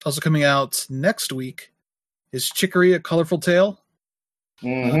 Also coming out next week is Chicory, A Colorful Tale.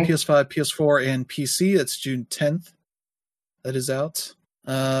 PS5, PS4, and PC. That's June 10th. That is out.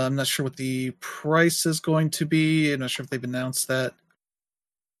 I'm not sure what the price is going to be. I'm not sure if they've announced that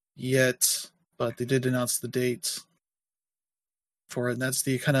yet, but they did announce the date for it. And that's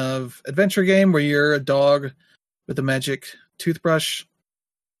the kind of adventure game where you're a dog with a magic toothbrush.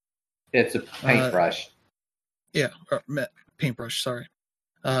 It's a paintbrush. Paintbrush, sorry.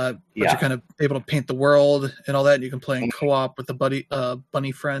 But you're kind of able to paint the world and all that. And you can play in co-op with a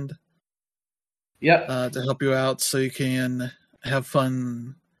bunny friend. To help you out, so you can have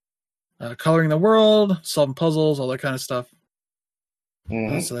fun coloring the world, solving puzzles, all that kind of stuff.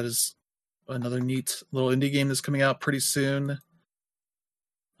 So that is another neat little indie game that's coming out pretty soon.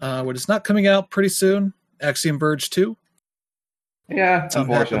 What is not coming out pretty soon? Axiom Verge 2. Tom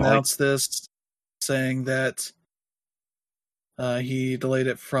Hack announced this, saying that he delayed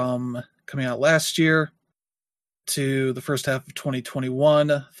it from coming out last year to the first half of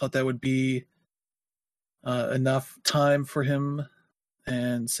 2021. Thought that would be enough time for him,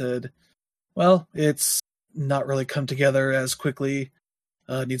 and said, well, it's not really come together as quickly.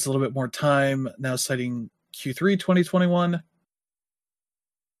 Needs a little bit more time. Now citing Q3 2021.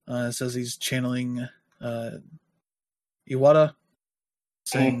 Says he's channeling Iwata,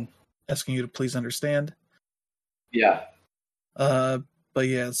 asking you to please understand. But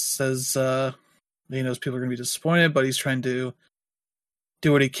yeah, it says he knows people are going to be disappointed, but he's trying to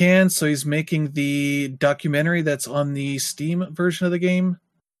do what he can. So he's making the documentary that's on the Steam version of the game,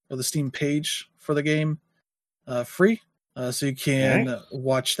 or the Steam page for the game, free. So you can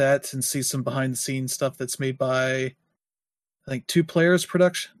watch that and see some behind the scenes stuff that's made by, I think, Two Player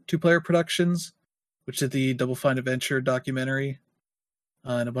Productions, which is the Double Fine Adventure documentary,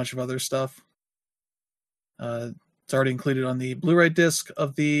 and a bunch of other stuff. It's already included on the Blu-ray disc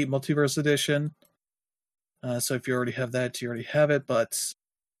of the Multiverse Edition. So if you already have that, you already have it, but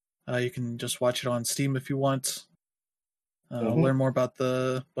you can just watch it on Steam if you want. Learn more about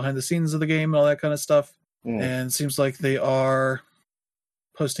the behind the scenes of the game and all that kind of stuff. And it seems like they are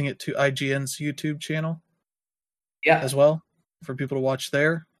posting it to IGN's YouTube channel as well for people to watch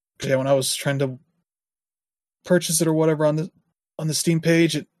there. Yeah, when I was trying to purchase it or whatever on the Steam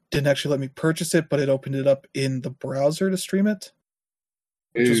page, it didn't actually let me purchase it, but it opened it up in the browser to stream it,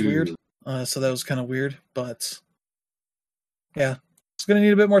 which was weird. So that was kind of weird, but yeah, it's going to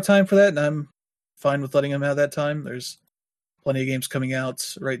need a bit more time for that, and I'm fine with letting him have that time. There's plenty of games coming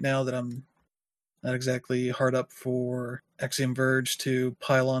out right now that I'm not exactly hard up for Axiom Verge to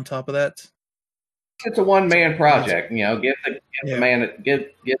pile on top of that. It's a one-man project, you know. Give the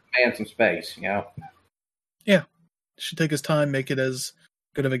man some space, you know. Yeah, should take his time, make it as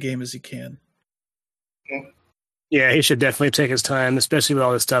good of a game as he can. Yeah, he should definitely take his time, especially with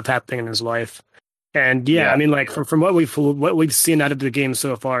all this stuff happening in his life. And I mean, like from what we've seen out of the game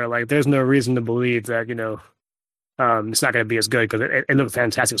so far, like there's no reason to believe that it's not going to be as good because it looked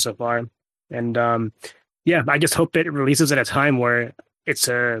fantastic so far. And I just hope it releases at a time where I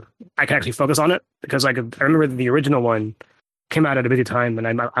can actually focus on it, because like I remember the original one came out at a busy time, and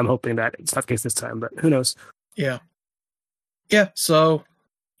I'm hoping that it's not the case this time, but who knows? Yeah. So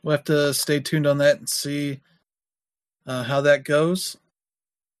we'll have to stay tuned on that and see how that goes.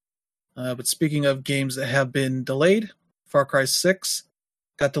 But speaking of games that have been delayed, Far Cry 6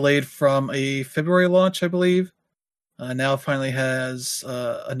 got delayed from a February launch, I believe. Now finally has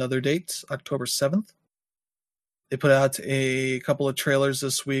another date, October 7th. They put out a couple of trailers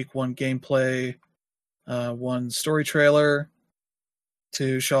this week, one gameplay, one story trailer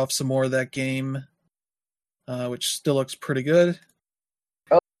to show off some more of that game, which still looks pretty good.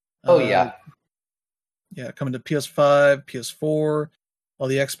 Yeah, coming to PS5, PS4, all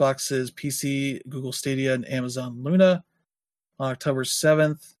the Xboxes, PC, Google Stadia, and Amazon Luna on October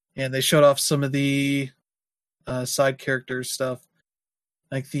 7th. And they showed off some of the side character stuff,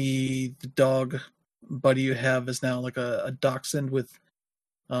 like the dog buddy you have is now like a dachshund with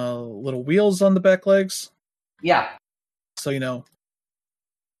little wheels on the back legs. Yeah. So, and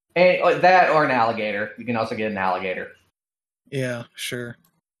that or an alligator. You can also get an alligator. Yeah, sure.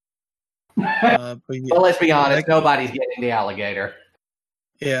 But let's be honest, nobody's getting the alligator.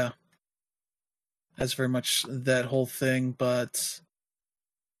 Yeah. That's very much that whole thing, but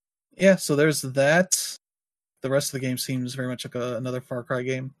yeah, so there's that. The rest of the game seems very much like another Far Cry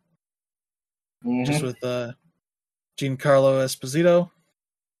game. Mm-hmm. Just with Giancarlo Esposito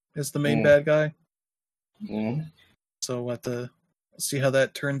as the main bad guy. Mm-hmm. So we'll have to see how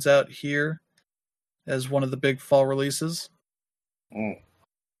that turns out here as one of the big fall releases.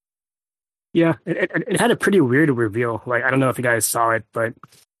 Yeah, it had a pretty weird reveal. Like, I don't know if you guys saw it, but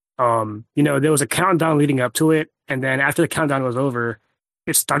there was a countdown leading up to it, and then after the countdown was over,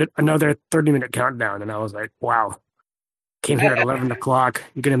 it started another 30-minute countdown, and I was like, wow. Came here at 11 o'clock.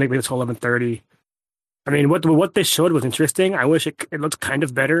 You're going to make me this till 11:30. I mean, what they showed was interesting. I wish it looked kind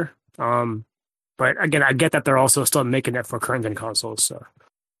of better. But again, I get that they're also still making it for current-gen consoles. So.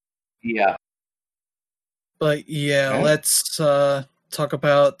 Yeah. But let's talk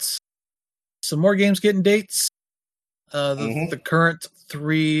about some more games getting dates. The current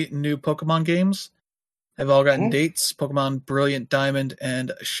 3 new Pokemon games have all gotten dates. Pokemon Brilliant Diamond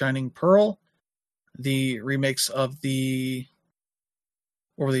and Shining Pearl. The remakes of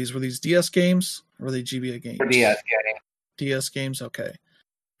what were these? Were these DS games? Or were they GBA games? DS games, okay.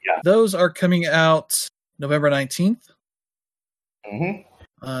 Yeah. Those are coming out November 19th.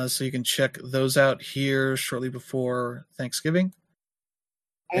 Mm-hmm. So you can check those out here shortly before Thanksgiving.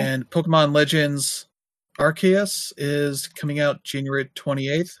 And Pokemon Legends Arceus is coming out January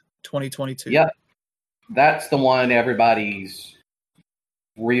 28th, 2022. Yeah. That's the one everybody's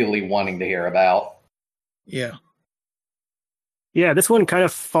really wanting to hear about. Yeah. Yeah, this one kind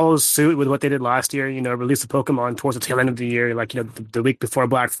of follows suit with what they did last year. Release the Pokemon towards the tail end of the year, like, the week before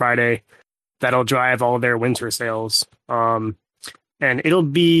Black Friday. That'll drive all their winter sales. And it'll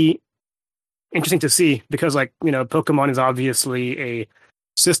be interesting to see because, like, Pokemon is obviously a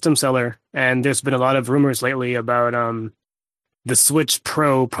system seller, and there's been a lot of rumors lately about the Switch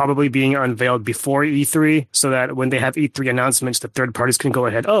Pro probably being unveiled before E3, so that when they have E3 announcements, the third parties can go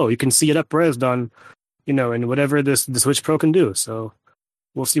ahead. Oh, you can see it up-resed on, and whatever the Switch Pro can do. So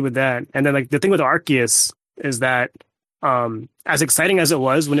we'll see with that. And then, like, the thing with Arceus is that as exciting as it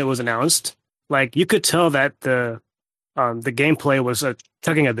was when it was announced, like, you could tell that the gameplay was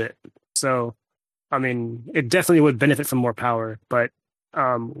chugging a bit. So, I mean, it definitely would benefit from more power, but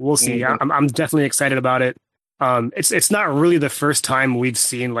we'll see. I'm definitely excited about it. It's not really the first time we've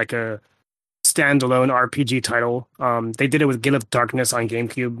seen like a standalone RPG title. They did it with Gale of Darkness on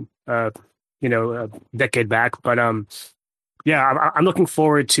GameCube, a decade back. But I'm looking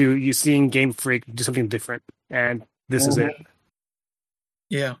forward to you seeing Game Freak do something different, and this is it.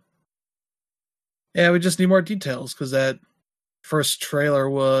 Yeah, we just need more details because that first trailer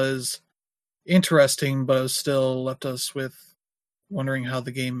was interesting, but it still left us with wondering how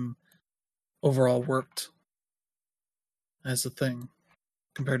the game overall worked as a thing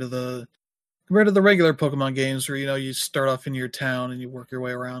compared to the regular Pokemon games where you start off in your town and you work your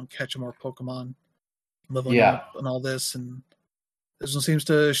way around, catching more Pokemon, leveling up, and all this. And this one seems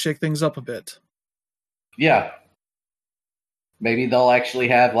to shake things up a bit. Yeah. Maybe they'll actually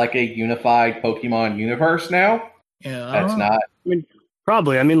have like a unified Pokemon universe now. Yeah, that's not. I mean,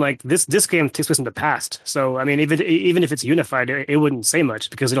 probably. I mean, like this game takes place in the past, so I mean, even if it's unified, it wouldn't say much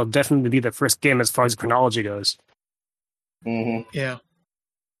because it'll definitely be the first game as far as chronology goes. Mm-hmm. Yeah.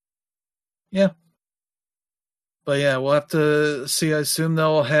 But yeah, we'll have to see. I assume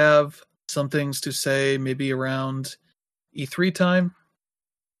they'll have some things to say maybe around E3 time.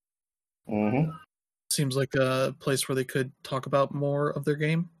 Mm-hmm. Seems like a place where they could talk about more of their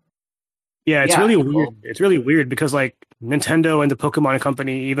game. Yeah, it's really weird. It's really weird because like Nintendo and the Pokemon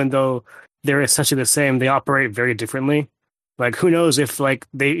Company, even though they're essentially the same, they operate very differently. Like, who knows if like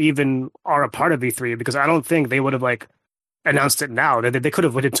they even are a part of E3? Because I don't think they would have like announced it now. They could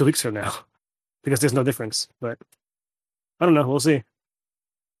have waited 2 weeks from now because there's no difference. But I don't know. We'll see.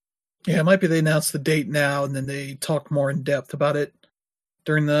 Yeah, it might be they announce the date now and then they talk more in depth about it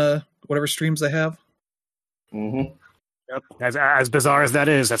during the whatever streams they have. Mm-hmm. Yep. As bizarre as that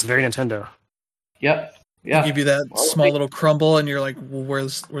is, that's very Nintendo. Yep. Yeah. They give you that small little crumble, and you're like, "Well, where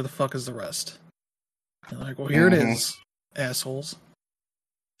the fuck is the rest?" And like, well, here it is, assholes.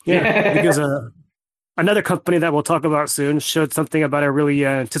 Yeah, because another company that we'll talk about soon showed something about a really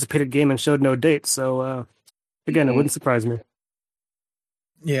anticipated game and showed no date. So again, it wouldn't surprise me.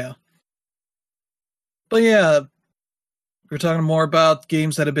 Yeah, but yeah, we're talking more about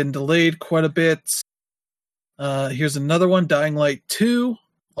games that have been delayed quite a bit. Here's another one, Dying Light 2.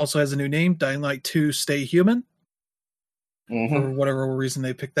 Also has a new name, Dying Light 2 Stay Human. For whatever reason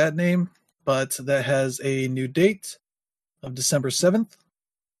they picked that name. But that has a new date of December 7th.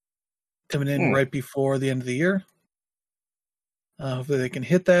 Coming in right before the end of the year. Hopefully they can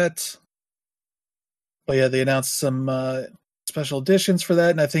hit that. But yeah, they announced some special editions for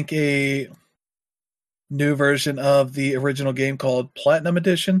that. And I think a new version of the original game called Platinum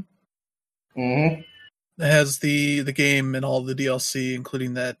Edition. Mm-hmm. It has the game and all the DLC,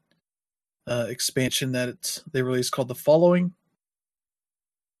 including that expansion that they released called The Following.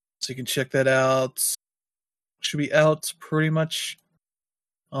 So you can check that out. Should be out pretty much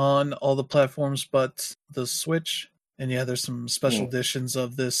on all the platforms but the Switch. And yeah, there's some special editions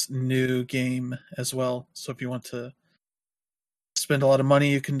of this new game as well. So if you want to spend a lot of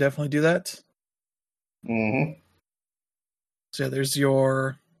money, you can definitely do that. Mm-hmm. So yeah, there's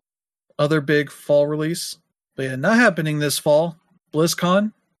your other big fall release. But yeah, not happening this fall.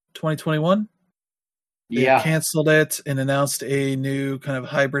 BlizzCon 2021. They canceled it and announced a new kind of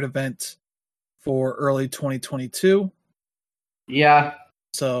hybrid event for early 2022. Yeah.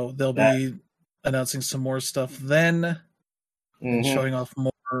 So they'll be announcing some more stuff then. And showing off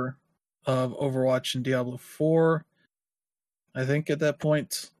more of Overwatch and Diablo 4. I think at that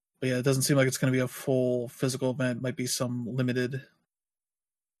point. But yeah, it doesn't seem like it's going to be a full physical event. Might be some limited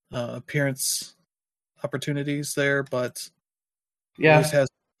appearance opportunities there, but at least has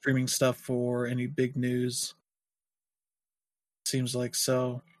streaming stuff for any big news. Seems like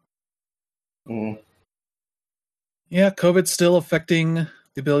so. Yeah, COVID's still affecting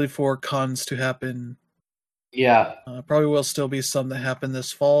the ability for cons to happen. Yeah. Probably will still be some that happen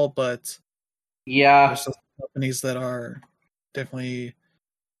this fall, but there's some companies that are definitely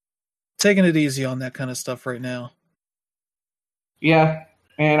taking it easy on that kind of stuff right now. Yeah,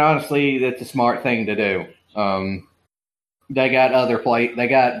 and honestly, that's a smart thing to do. They got they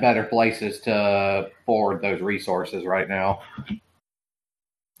got better places to forward those resources right now.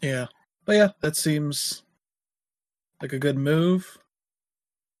 Yeah, but yeah, that seems like a good move.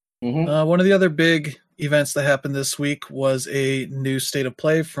 One of the other big events that happened this week was a new State of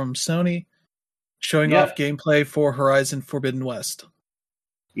Play from Sony, showing off gameplay for Horizon Forbidden West.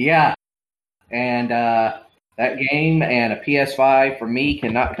 Yeah, and that game and a PS5 for me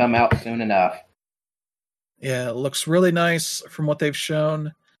cannot come out soon enough. Yeah, it looks really nice from what they've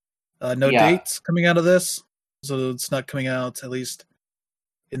shown. No dates coming out of this, so it's not coming out at least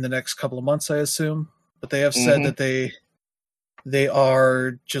in the next couple of months, I assume. But they have said that they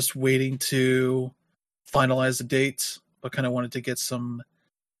are just waiting to finalize the date, but kind of wanted to get some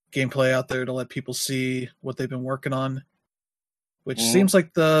gameplay out there to let people see what they've been working on. Which seems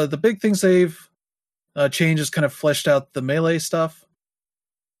like the big things they've changed is kind of fleshed out the melee stuff.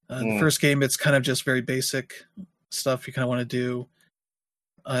 The first game, it's kind of just very basic stuff you kind of want to do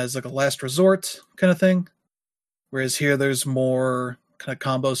as like a last resort kind of thing. Whereas here, there's more kind of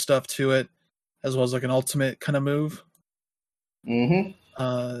combo stuff to it. as well as like an ultimate kind of move. Mm-hmm.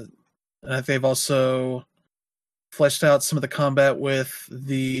 And I think they've also fleshed out some of the combat with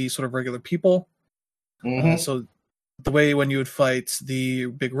the sort of regular people. Mm-hmm. So the way when you would fight the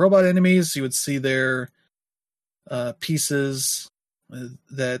big robot enemies, you would see their pieces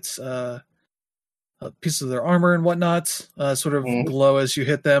that pieces of their armor and whatnot sort of glow as you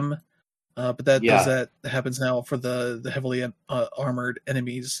hit them. But that happens now for the heavily armored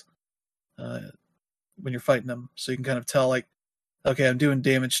enemies when you're fighting them. So you can kind of tell, like, okay, I'm doing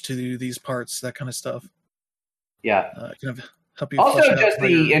damage to these parts, that kind of stuff. Yeah. Kind of help you. Also, just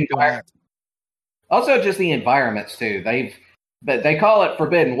the environment. Also, just the environments too. They call it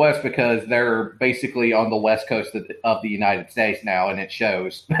Forbidden West because they're basically on the west coast of the United States now, and it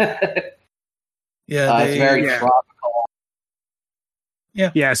shows. Yeah, it's very tropical.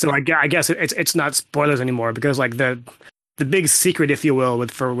 Yeah. So I guess it's not spoilers anymore because like the big secret, if you will,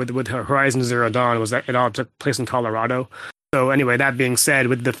 with Horizon Zero Dawn was that it all took place in Colorado. So anyway, that being said,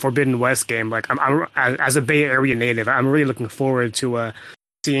 with the Forbidden West game, like I'm as a Bay Area native, I'm really looking forward to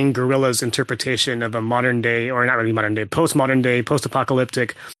seeing Guerrilla's interpretation of a modern day, or not really modern day, post-modern day,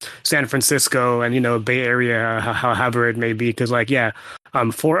 post-apocalyptic San Francisco and Bay Area, however it may be. Because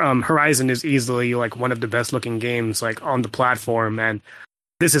Horizon is easily like one of the best looking games like on the platform, and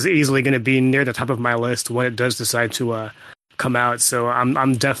this is easily going to be near the top of my list when it does decide to come out. So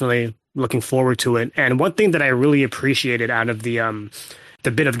I'm definitely looking forward to it. And one thing that I really appreciated out of the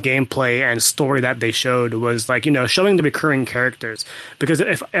bit of gameplay and story that they showed was like showing the recurring characters, because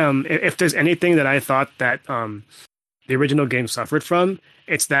if there's anything that I thought that the original game suffered from,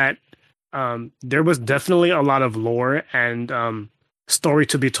 it's that there was definitely a lot of lore and story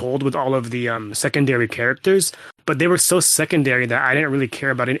to be told with all of the secondary characters, but they were so secondary that I didn't really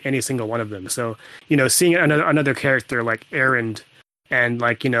care about any single one of them. So seeing another character like Erend and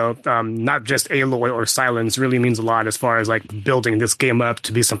like not just Aloy or Silence really means a lot as far as like building this game up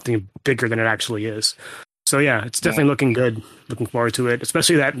to be something bigger than it actually is. So yeah, it's definitely looking good. Looking forward to it,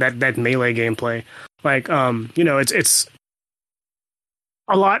 especially that melee gameplay. Like it's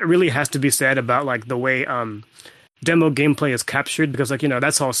a lot really has to be said about like the way demo gameplay is captured, because like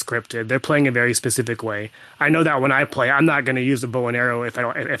that's all scripted. They're playing a very specific way. I know that when I play, I'm not going to use the bow and arrow if I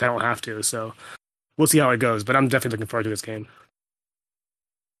don't have to. So we'll see how it goes. But I'm definitely looking forward to this game.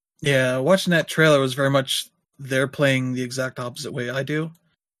 Yeah, watching that trailer was very much they're playing the exact opposite way I do,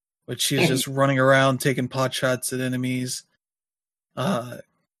 which she's just running around taking pot shots at enemies,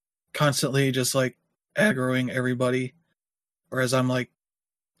 constantly just like aggroing everybody. Whereas I'm like,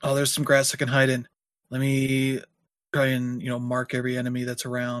 oh, there's some grass I can hide in. Let me try and mark every enemy that's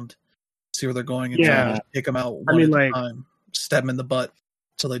around, see where they're going, and try to take them out one at a time. Stab them in the butt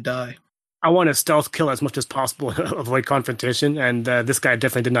until they die. I want to stealth kill as much as possible, avoid confrontation, and this guy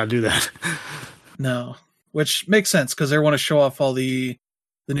definitely did not do that. No, which makes sense because they want to show off all the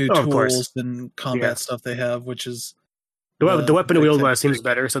new tools and combat stuff they have, which is the weapon wheel seems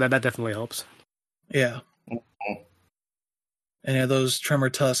better, so that definitely helps. Yeah, and those tremor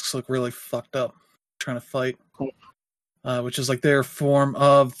tusks look really fucked up trying to fight, which is like their form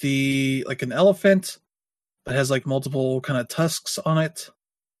of an elephant that has like multiple kind of tusks on it.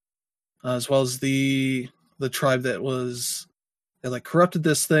 As well as the tribe that like corrupted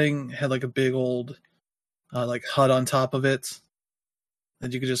this thing had like a big old like hut on top of it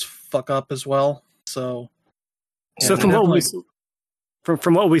that you could just fuck up as well. So from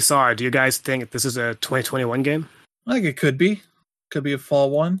what we saw, do you guys think this is a 2021 game? I think it could be a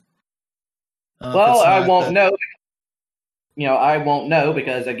fall one. Well, I won't know. I won't know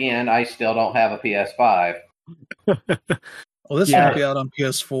because again, I still don't have a PS5. Well, this might be out on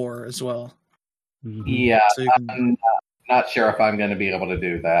PS4 as well. Yeah, so I'm not sure if I'm going to be able to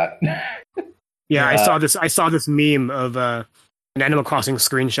do that. I saw this meme of an Animal Crossing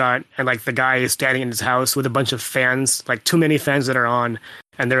screenshot, and like the guy is standing in his house with a bunch of fans, like too many fans that are on,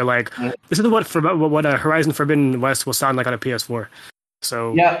 and they're like, "This is what a Horizon Forbidden West will sound like on a PS4."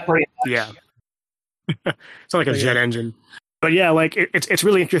 So yeah, pretty much. Yeah, it's like a jet engine. But yeah, like it's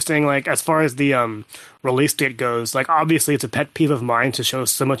really interesting. Like as far as the release date goes, like obviously it's a pet peeve of mine to show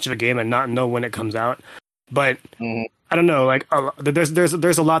so much of a game and not know when it comes out. But I don't know, like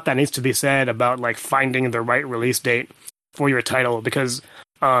there's a lot that needs to be said about like finding the right release date for your title, because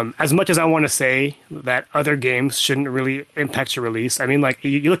as much as I want to say that other games shouldn't really impact your release, I mean, like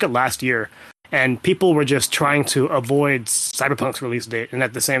you look at last year and people were just trying to avoid Cyberpunk's release date, and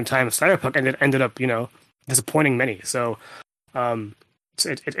at the same time, Cyberpunk ended up disappointing many. So.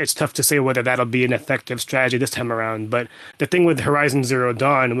 It's tough to say whether that'll be an effective strategy this time around. But the thing with Horizon Zero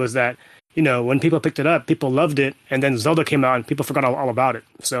Dawn was that when people picked it up, people loved it, and then Zelda came out and people forgot all about it.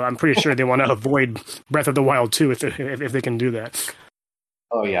 So I'm pretty sure they want to avoid Breath of the Wild 2 if they can do that.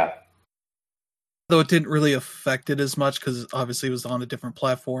 Oh, yeah. Though it didn't really affect it as much because obviously it was on a different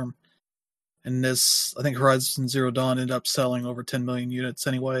platform. And this, I think Horizon Zero Dawn ended up selling over 10 million units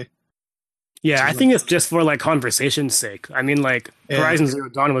anyway. Yeah, I think it's just for like conversation's sake. I mean, Horizon Zero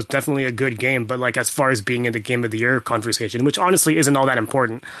Dawn was definitely a good game, but like as far as being in the Game of the Year conversation, which honestly isn't all that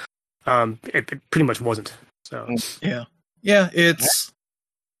important, it pretty much wasn't. So yeah, it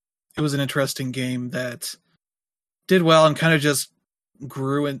was an interesting game that did well and kind of just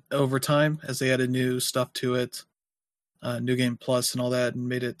grew over time as they added new stuff to it, New Game Plus and all that, and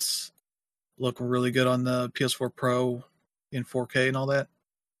made it look really good on the PS4 Pro in 4K and all that.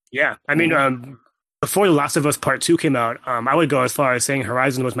 Yeah, I mean, before The Last of Us Part 2 came out, I would go as far as saying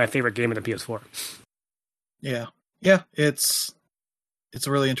Horizon was my favorite game in the PS4. Yeah, it's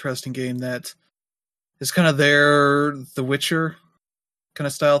a really interesting game that is kind of The Witcher kind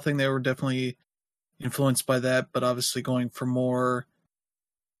of style thing. They were definitely influenced by that, but obviously going for more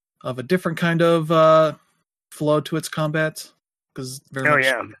of a different kind of flow to its combat, because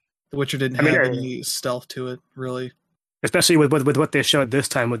The Witcher didn't have any stealth to it, really. Especially with what they showed this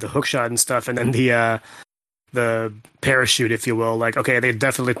time with the hookshot and stuff, and then the parachute, if you will. Like, okay, they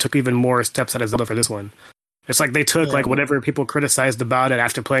definitely took even more steps out of Zelda for this one. It's like they took like whatever people criticized about it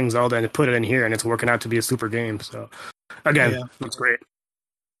after playing Zelda and put it in here, and it's working out to be a super game. So, again, it's great.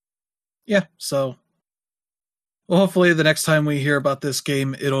 Yeah, so well, hopefully the next time we hear about this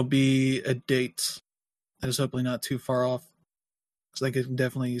game, it'll be a date that is hopefully not too far off, because I can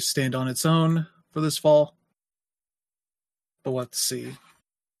definitely stand on its own for this fall. But let's see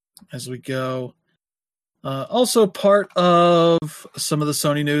as we go. Also, part of some of the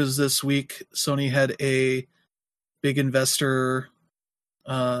Sony news this week, Sony had a big investor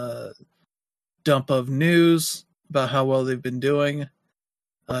dump of news about how well they've been doing.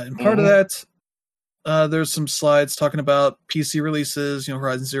 And part of that, there's some slides talking about PC releases,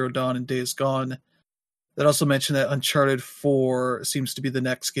 Horizon Zero Dawn and Days Gone. That also mentioned that Uncharted 4 seems to be the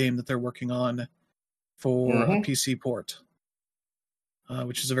next game that they're working on for a PC port.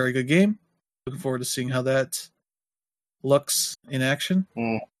 Which is a very good game. Looking forward to seeing how that looks in action.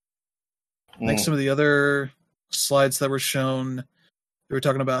 I think some of the other slides that were shown, they were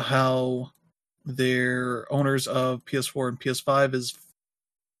talking about how their owners of PS4 and PS5 is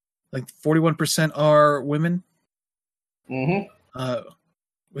like 41% are women,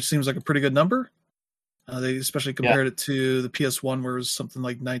 which seems like a pretty good number. They especially compared it to the PS1, where it was something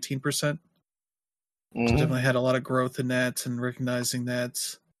like 19%. So definitely had a lot of growth in that, and recognizing that,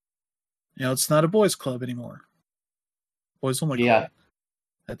 it's not a boys' club anymore. Boys only club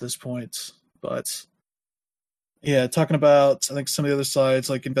at this point. But talking about, I think, some of the other sides,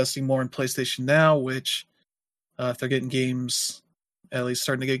 like investing more in PlayStation Now, which if they're getting games, at least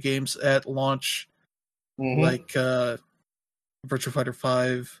starting to get games at launch, like Virtua Fighter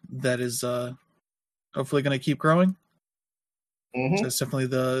 5, that is hopefully going to keep growing. So it's definitely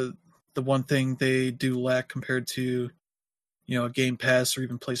the one thing they do lack compared to, a Game Pass or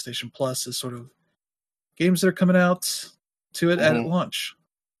even PlayStation Plus, is sort of games that are coming out to it at launch.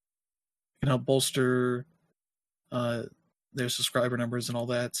 You can help bolster their subscriber numbers and all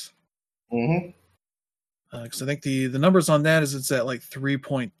that. Because I think the numbers on that is it's at like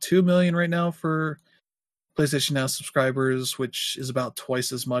 3.2 million right now for PlayStation Now subscribers, which is about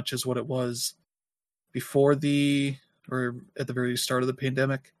twice as much as what it was before at the very start of the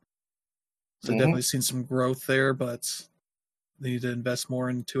pandemic. So definitely seen some growth there, but they need to invest more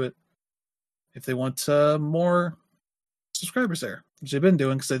into it if they want more subscribers there, which they've been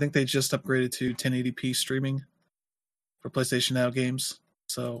doing, because I think they just upgraded to 1080p streaming for PlayStation Now games.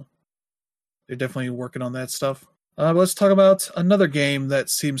 So they're definitely working on that stuff. But let's talk about another game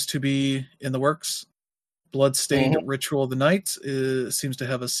that seems to be in the works. Bloodstained Ritual of the Night seems to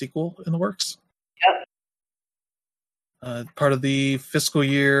have a sequel in the works. Part of the fiscal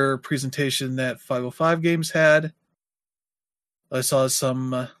year presentation that 505 Games had. I saw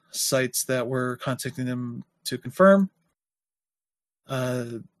some sites that were contacting them to confirm.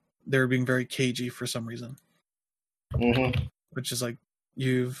 They were being very cagey for some reason. Which is like,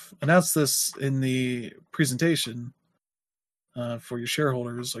 you've announced this in the presentation for your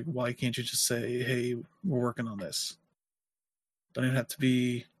shareholders. Like, why can't you just say, hey, we're working on this? Don't even have to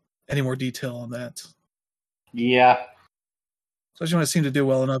be any more detail on that. Yeah. Especially when it seemed to do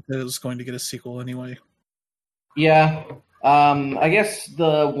well enough that it was going to get a sequel anyway. Yeah. I guess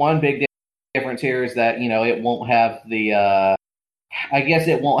the one big difference here is that, it won't have the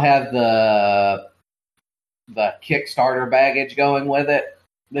Kickstarter baggage going with it.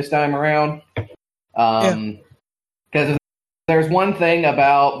 this time around. Because there's one thing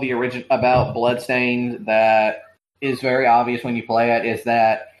about about Bloodstained that is very obvious when you play it, is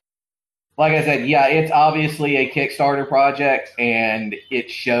that, like I said, yeah, it's obviously a Kickstarter project, and it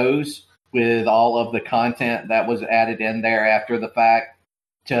shows with all of the content that was added in there after the fact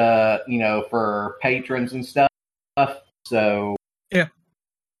to, for patrons and stuff. So yeah,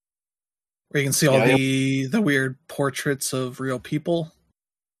 where you can see all the weird portraits of real people.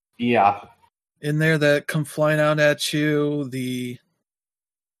 Yeah, in there that come flying out at you. The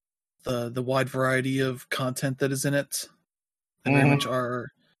wide variety of content that is in it, and very much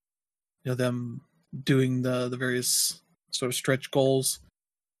are, them doing the various sort of stretch goals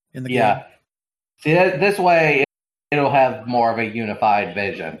in the game. Yeah. See, this way it'll have more of a unified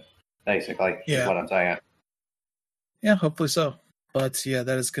vision, basically. Yeah. Is what I'm saying. Yeah, hopefully so. But yeah,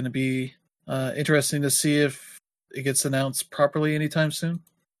 that is going to be interesting to see if it gets announced properly anytime soon.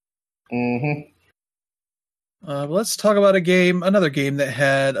 Let's talk about another game that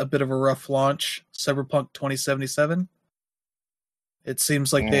had a bit of a rough launch, Cyberpunk 2077. It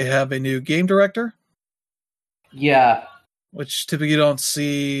seems like they have a new game director. Yeah. Which typically you don't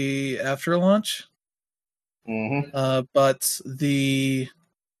see after a launch. But the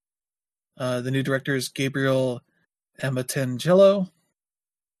new director is Gabriel Amatangelo,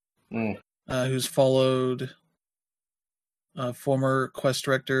 who's followed former Quest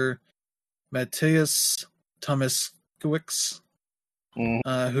director Matthias Tomaskiewicz,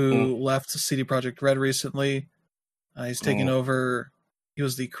 who left CD Projekt Red recently. He's taken over. He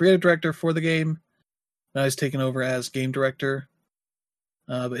was the creative director for the game. Now he's taken over as game director.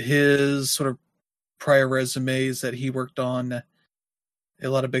 But his sort of prior resume is that he worked on a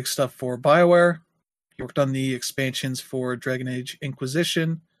lot of big stuff for BioWare. He worked on the expansions for Dragon Age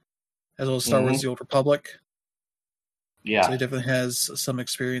Inquisition, as well as Star Wars The Old Republic. Yeah. So he definitely has some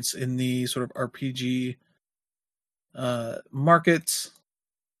experience in the sort of RPG market,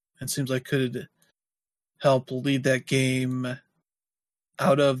 and seems like could help lead that game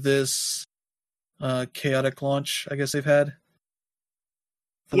out of this chaotic launch, I guess they've had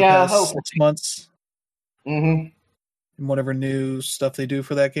for the past 6 months. And whatever new stuff they do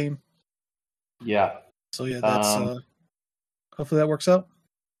for that game. Yeah. So yeah, that's hopefully that works out.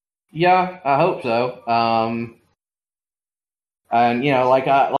 Yeah, I hope so. And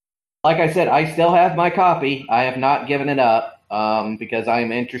like I said, I still have my copy. I have not given it up because I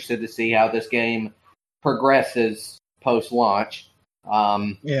am interested to see how this game progresses post-launch.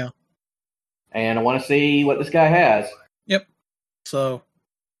 Yeah. And I want to see what this guy has. Yep. So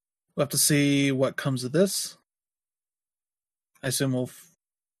we'll have to see what comes of this. I assume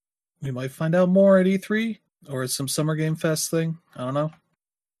we might find out more at E3 or some Summer Game Fest thing. I don't know.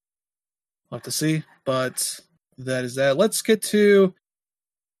 We'll have to see. But that is that. Let's get to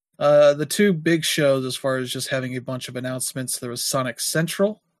the two big shows as far as just having a bunch of announcements. There was Sonic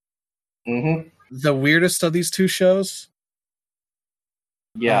Central. The weirdest of these two shows.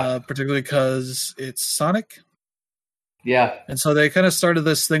 Yeah. Particularly because it's Sonic. Yeah. And so they kind of started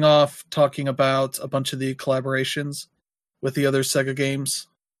this thing off talking about a bunch of the collaborations with the other Sega games.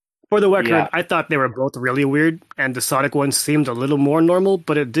 For the record, I thought they were both really weird, and the Sonic one seemed a little more normal,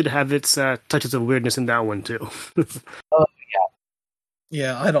 but it did have its touches of weirdness in that one, too.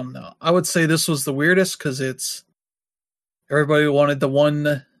 Yeah, I don't know. I would say this was the weirdest because everybody wanted the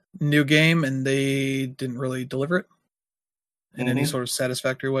one new game, and they didn't really deliver it in any sort of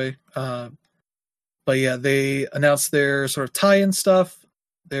satisfactory way. But yeah, they announced their sort of tie-in stuff.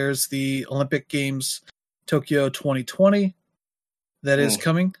 There's the Olympic Games Tokyo 2020 that is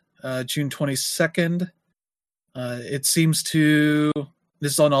coming June 22nd. It seems to...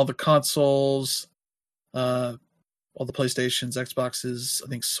 This is on all the consoles, all the PlayStations, Xboxes, I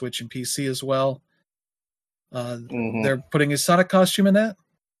think Switch and PC as well. They're putting a Sonic costume in that.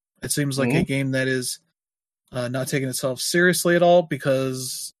 It seems like a game that is not taking itself seriously at all,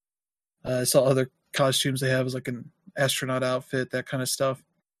 because I saw other costumes they have as like an astronaut outfit, that kind of stuff.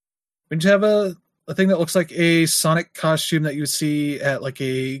 When you have a thing that looks like a Sonic costume that you see at like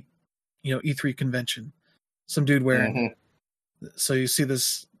a E3 convention, some dude wearing. So you see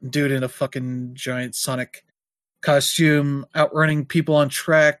this dude in a fucking giant Sonic costume outrunning people on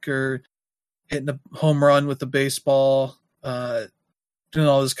track or hitting a home run with the baseball, doing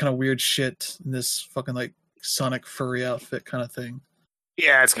all this kind of weird shit in this fucking like Sonic furry outfit kind of thing.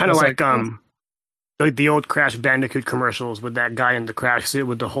 Yeah, it's kind of like the old Crash Bandicoot commercials with that guy in the crash suit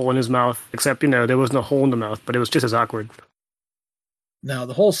with the hole in his mouth, except there was no hole in the mouth, but it was just as awkward. No,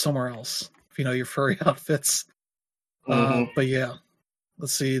 the hole's somewhere else, if you know your furry outfits. But yeah,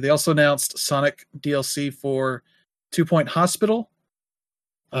 let's see. They also announced Sonic DLC for 2 Point Hospital.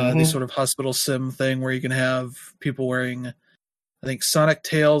 the sort of hospital sim thing where you can have people wearing, I think, Sonic,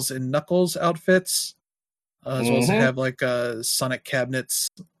 Tails, and Knuckles outfits, as well as have like Sonic cabinets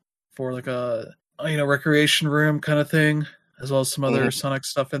for like a recreation room kind of thing, as well as some other Sonic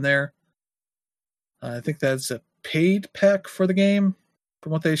stuff in there. I think that's a paid pack for the game,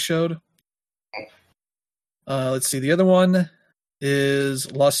 from what they showed. Let's see. The other one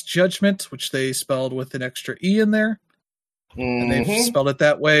is Lost Judgment, which they spelled with an extra E in there. And they've spelled it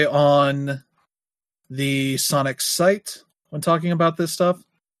that way on the Sonic site when talking about this stuff.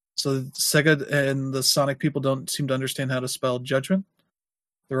 So Sega and the Sonic people don't seem to understand how to spell Judgment,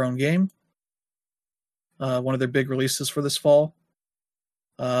 their own game. One of their big releases for this fall.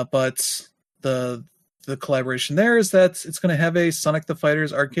 But the collaboration there is that it's going to have a Sonic the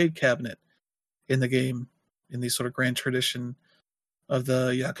Fighters arcade cabinet in the game, in the sort of grand tradition of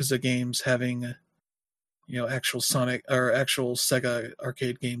the Yakuza games having actual Sonic or actual Sega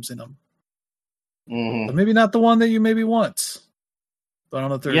arcade games in them. But maybe not the one that you maybe want. I don't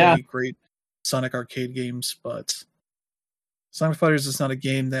know if there are any great Sonic arcade games, but Sonic Fighters is not a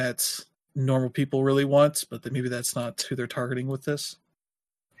game that normal people really want, but maybe that's not who they're targeting with this.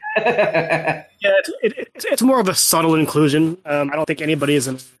 It's more of a subtle inclusion. I don't think anybody is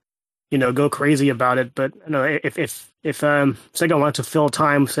go crazy about it, but if Sega wants to fill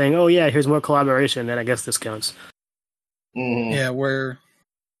time saying, oh yeah, here's more collaboration, then I guess this counts.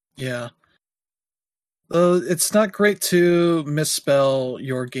 It's not great to misspell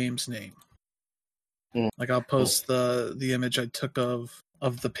your game's name. Like I'll post the image I took of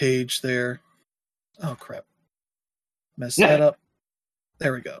the page there. Oh crap. Messed that up.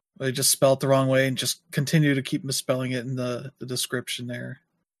 There we go. I just spelled the wrong way and just continue to keep misspelling it in the description there.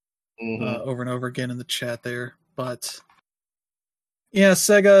 Over and over again in the chat there. But yeah,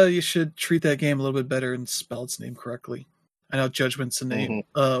 Sega, you should treat that game a little bit better and spell its name correctly. I know Judgment's a name,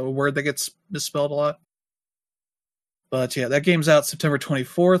 a word that gets misspelled a lot. But yeah, that game's out September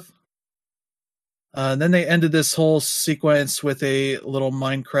 24th. And then they ended this whole sequence with a little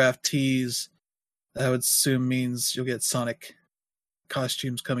Minecraft tease. That I would assume means you'll get Sonic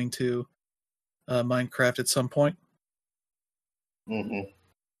costumes coming to Minecraft at some point.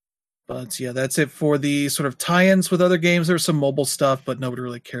 But yeah, that's it for the sort of tie-ins with other games. There's some mobile stuff, but nobody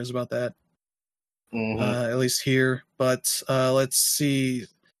really cares about that. At least here. But let's see.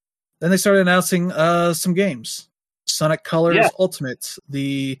 Then they started announcing some games. Sonic Colors Ultimate,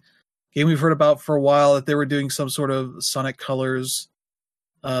 the game we've heard about for a while, that they were doing some sort of Sonic Colors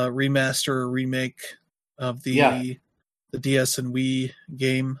remaster or remake of the DS and Wii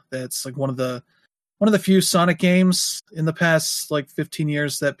game. That's like one of the few Sonic games in the past 15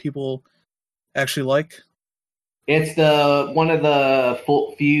 years that people actually like. It's one of the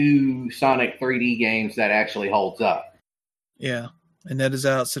few Sonic 3D games that actually holds up. Yeah, and that is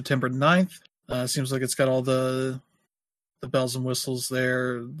out September 9th. Seems like it's got all the bells and whistles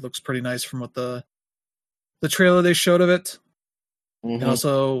there. Looks pretty nice from what the trailer they showed of it. And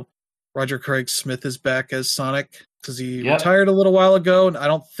also, Roger Craig Smith is back as Sonic because he retired a little while ago, and I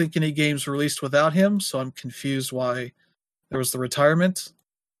don't think any games were released without him, so I'm confused why there was the retirement,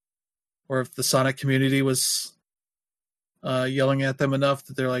 or if the Sonic community was yelling at them enough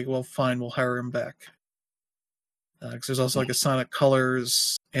that they're like, well, fine, we'll hire him back. Because there's also a Sonic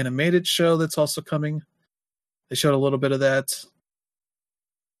Colors animated show that's also coming. They showed a little bit of that.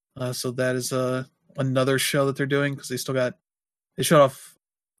 So that is another show that they're doing, because they showed off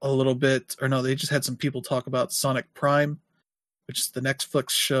a little bit, or no, they just had some people talk about Sonic Prime, which is the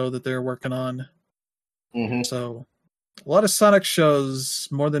Netflix show that they're working on. So a lot of Sonic shows,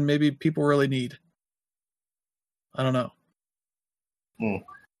 more than maybe people really need. I don't know.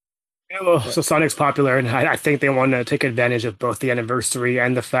 Yeah, well, so Sonic's popular, and I think they want to take advantage of both the anniversary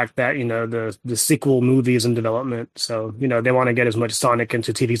and the fact that the sequel movie is in development. So they want to get as much Sonic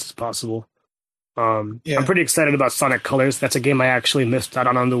into TVs as possible. I'm pretty excited about Sonic Colors. That's a game I actually missed out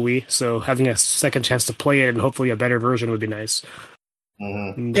on the Wii, so having a second chance to play it and hopefully a better version would be nice.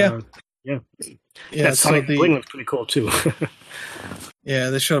 And, that Sonic Bling looks pretty cool too.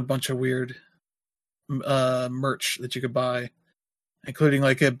 They showed a bunch of weird merch that you could buy, including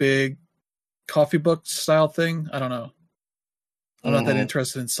a big coffee book style thing. I don't know. I'm not that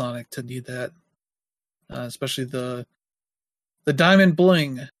interested in Sonic to need that, especially the diamond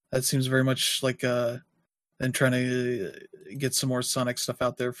bling. That seems very much like them trying to get some more Sonic stuff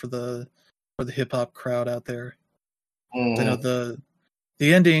out there for the hip hop crowd out there. I know the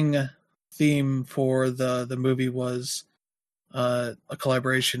ending theme for the movie was a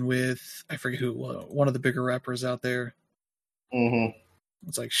collaboration with, I forget who, one of the bigger rappers out there.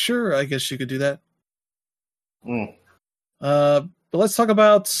 It's like, sure, I guess you could do that. But let's talk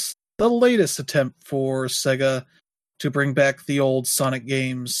about the latest attempt for Sega to bring back the old Sonic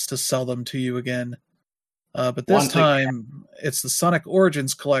games to sell them to you again. But this time, it's the Sonic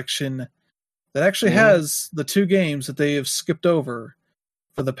Origins collection that actually has the 2 games that they have skipped over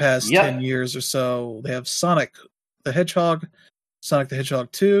for the past 10 years or so. They have Sonic the Hedgehog, Sonic the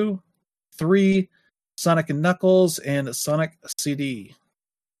Hedgehog 2, 3, Sonic and Knuckles, and Sonic CD.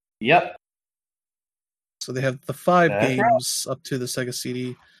 Yep. So they have the 5 games up to the Sega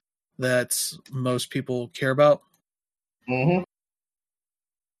CD that most people care about. Mm-hmm.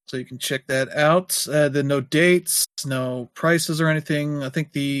 So you can check that out. Then no dates, no prices or anything. I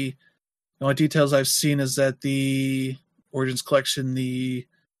think the only details I've seen is that the Origins collection, the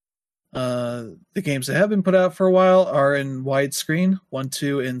games that have been put out for a while are in widescreen, 1,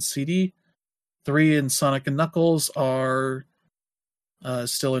 2, and CD. 3 and Sonic and Knuckles are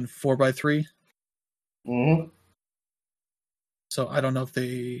still in 4x3. Mm-hmm. So I don't know if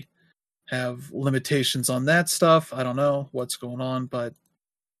they have limitations on that stuff. I don't know what's going on, but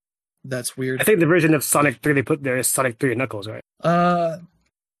that's weird. I think the version of Sonic 3 they put there is Sonic 3 and Knuckles, right? I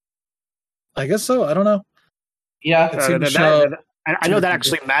guess so. I don't know. Yeah. I know that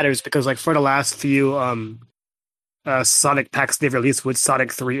actually matters because, like, for the last few Sonic packs they've released with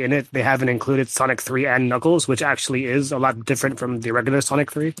Sonic 3 in it, they haven't included Sonic 3 and Knuckles, which actually is a lot different from the regular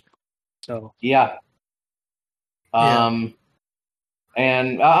Sonic 3. So yeah. And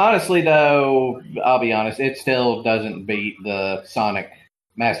honestly, though, I'll be honest, it still doesn't beat the Sonic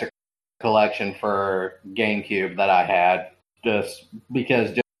Master Collection for GameCube that I had, just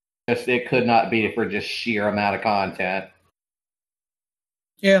because it could not beat it for just sheer amount of content.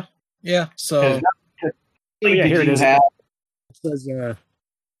 Yeah. So here it is. It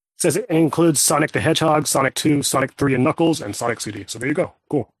says it includes Sonic the Hedgehog, Sonic 2, Sonic 3 and Knuckles, and Sonic CD. So there you go.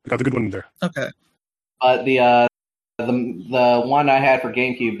 Cool. We got the good one in there. Okay. But the one I had for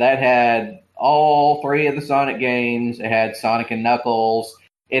GameCube, that had all 3 of the Sonic games. It had Sonic and Knuckles.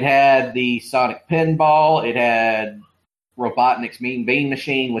 It had the Sonic Pinball. It had Robotnik's Mean Bean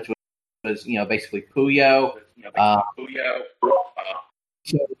Machine, which was basically Puyo.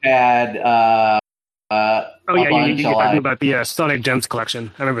 So it had you're talking about the Sonic Gems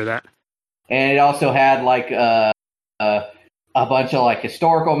collection. I remember that. And it also had like a bunch of like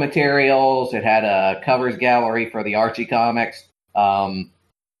historical materials. It had a covers gallery for the Archie comics, all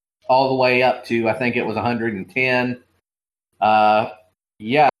the way up to I think it was 110.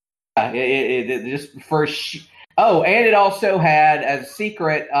 It just first. Oh, and it also had as a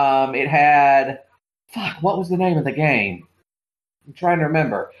secret. It had what was the name of the game? I'm trying to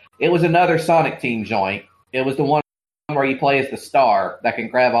remember. It was another Sonic Team joint. It was the one where you play as the star that can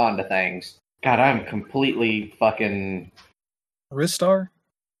grab onto things. God, I'm completely fucking... Ristar?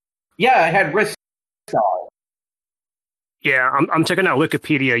 Yeah, it had Ristar. Yeah, I'm checking out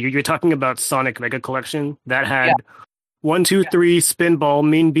Wikipedia. You're talking about Sonic Mega Collection that had 1, 2, 3, Spinball,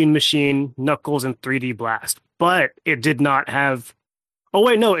 Mean Bean Machine, Knuckles, and 3D Blast. But it did not have... Oh,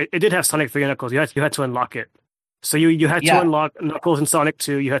 wait, no, it did have Sonic 3 and Knuckles. You had to unlock it. So you had to unlock Knuckles and Sonic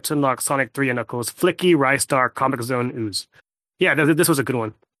 2. You had to unlock Sonic 3 and Knuckles, Flicky, Rystar, Comic Zone, Ooze. Yeah, this was a good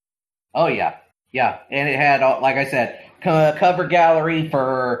one. Oh, yeah. Yeah, and it had, like I said, cover gallery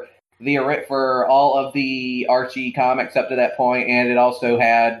for all of the Archie comics up to that point, and it also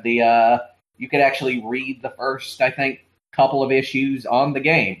had the you could actually read the first, I think, couple of issues on the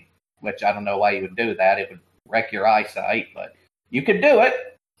game, which I don't know why you would do that. It would wreck your eyesight, but you could do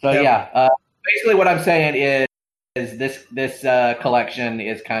it. So basically what I'm saying is this collection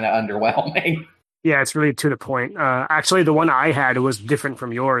is kind of underwhelming. Yeah, it's really to the point. Actually, the one I had was different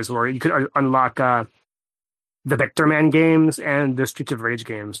from yours, where you could unlock the Vector Man games and the Streets of Rage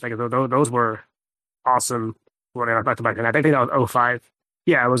games. Like those were awesome. When I back to back, and I think that was 05.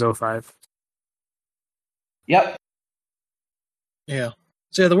 Yeah, it was 05. Yep. Yeah.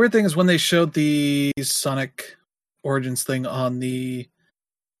 So the weird thing is when they showed the Sonic Origins thing on the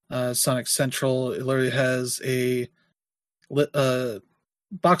Sonic Central, it literally has a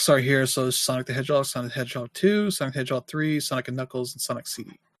box art here. So Sonic the Hedgehog, Sonic the Hedgehog 2, Sonic the Hedgehog 3, Sonic and Knuckles, and Sonic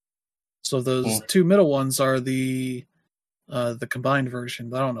CD. So those 2 middle ones are the combined version.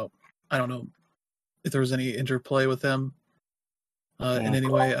 But I don't know if there was any interplay with them in any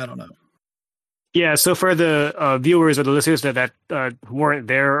way. I don't know. Yeah, so for the viewers or the listeners that weren't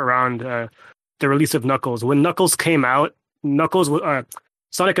there around the release of Knuckles, when Knuckles came out,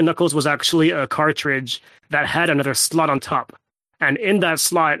 Sonic and Knuckles was actually a cartridge that had another slot on top. And in that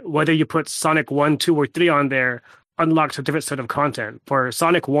slot, whether you put Sonic 1, 2, or 3 on there, unlocks a different set of content. For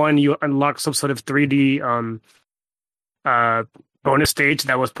Sonic 1, you unlock some sort of 3D bonus stage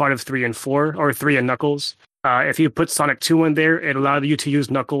that was part of 3 and 4, or 3 and Knuckles. If you put Sonic 2 in there, it allowed you to use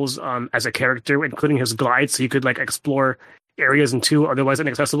Knuckles as a character, including his glide, so you could like explore areas in 2 otherwise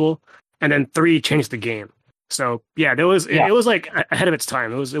inaccessible. And then 3 changed the game. So yeah, it was like ahead of its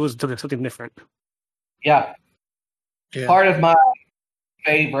time. It was something different. Yeah. Part of my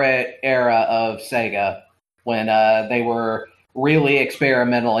favorite era of Sega when they were really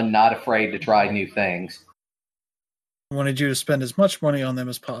experimental and not afraid to try new things. I wanted you to spend as much money on them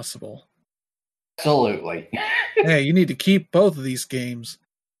as possible. Absolutely. Hey, you need to keep both of these games.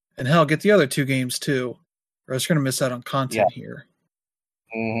 And hell, get the other 2 games too. Or else you're going to miss out on content here.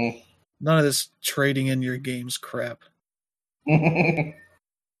 Mm-hmm. None of this trading in your games crap. We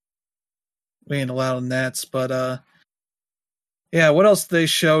ain't allowed in that. But, what else did they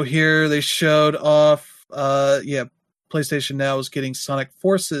show here? They showed off, PlayStation Now is getting Sonic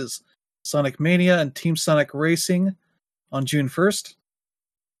Forces, Sonic Mania, and Team Sonic Racing on June 1st.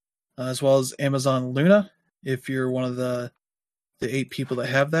 As well as Amazon Luna, if you're one of the 8 people that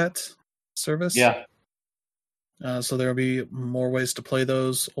have that service. Yeah. So there will be more ways to play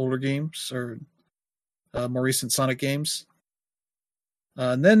those older games or more recent Sonic games.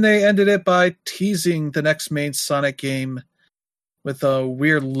 And then they ended it by teasing the next main Sonic game with a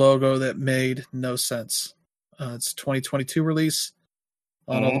weird logo that made no sense. It's a 2022 release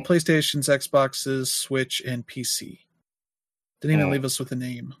on all the PlayStations, Xboxes, Switch, and PC. Didn't even leave us with a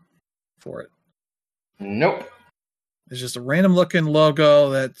name for it. Nope. It's just a random looking logo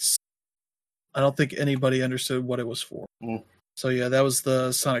that's I don't think anybody understood what it was for. So yeah, that was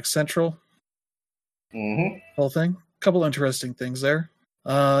the Sonic Central whole thing. Couple interesting things there.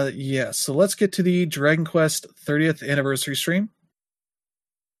 So let's get to the Dragon Quest 30th anniversary stream,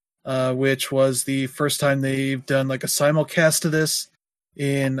 which was the first time they've done like a simulcast of this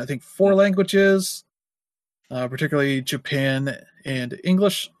in I think 4 languages, particularly Japan and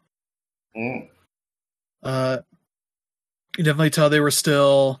English. You definitely tell they were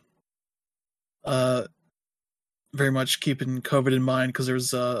still very much keeping COVID in mind because there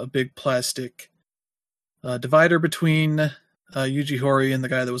was a big plastic divider between Yuji Horii and the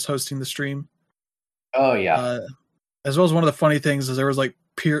guy that was hosting the stream. Oh, yeah. As well as one of the funny things is there was like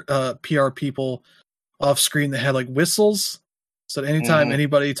PR people off screen that had like whistles. So anytime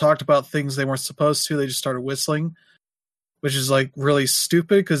anybody talked about things they weren't supposed to, they just started whistling, which is like really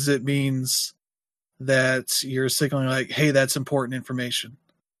stupid because it means that you're signaling like, hey, that's important information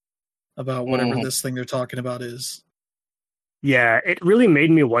about whatever this thing they're talking about is. Yeah, it really made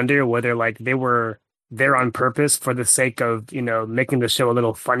me wonder whether like they were there on purpose for the sake of, making the show a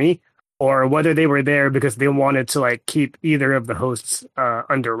little funny, or whether they were there because they wanted to like keep either of the hosts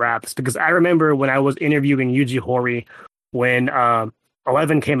under wraps. Because I remember when I was interviewing Yuji Horii when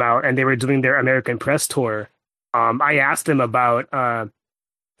 11 came out and they were doing their American press tour, I asked them about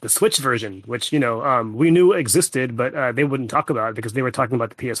the Switch version, which, we knew existed, but they wouldn't talk about it because they were talking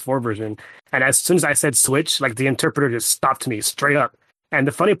about the PS4 version. And as soon as I said Switch, like the interpreter just stopped me straight up. And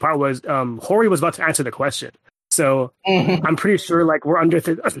the funny part was Horii was about to answer the question. So I'm pretty sure like we're under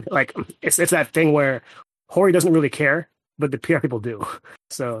like it's that thing where Horii doesn't really care, but the PR people do.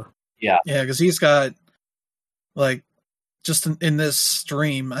 So yeah, because he's got like just in this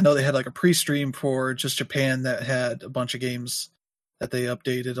stream, I know they had like a pre-stream for just Japan that had a bunch of games that they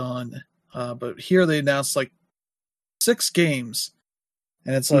updated on, but here they announced like 6 games,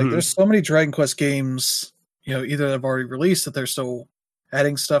 and it's like there's so many Dragon Quest games, either they've already released that they're still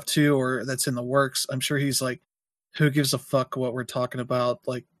adding stuff to, or that's in the works. I'm sure he's like, who gives a fuck what we're talking about?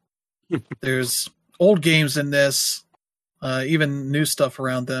 Like, there's old games in this, even new stuff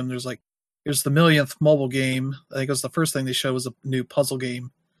around them. There's like, here's the millionth mobile game. I think it was the first thing they showed was a new puzzle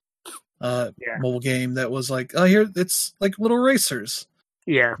game. Mobile game that was like, oh, here it's like little racers.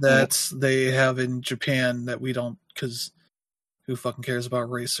 Yeah, that they have in Japan that we don't, because who fucking cares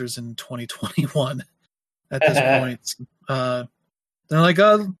about racers in 2021 at this point? They're like,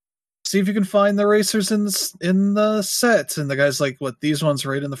 see if you can find the racers in the set, and the guy's like, what? These ones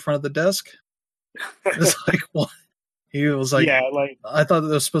right in the front of the desk. It's like, what? He was like, yeah, like I thought it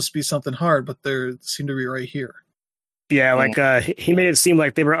was supposed to be something hard, but they seem to be right here. Yeah, like he made it seem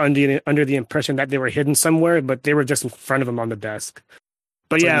like they were under the impression that they were hidden somewhere, but they were just in front of him on the desk.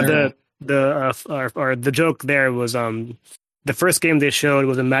 But yeah, the joke there was the first game they showed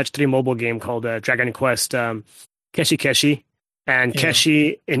was a match 3 mobile game called Dragon Quest Keshi Keshi, and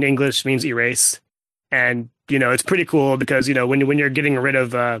Keshi in English means erase, and it's pretty cool because when you're getting rid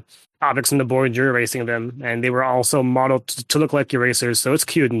of objects on the board, you're erasing them, and they were also modeled to look like erasers, so it's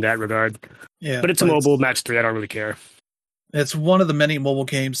cute in that regard. Yeah, but it's a mobile match 3. I don't really care. It's one of the many mobile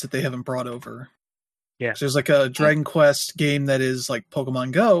games that they haven't brought over. Yeah. So there's like a Dragon Quest game that is like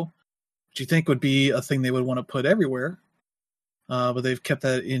Pokemon Go, which you think would be a thing they would want to put everywhere. But they've kept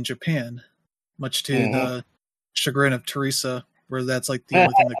that in Japan, much to the chagrin of Teresa, where that's like the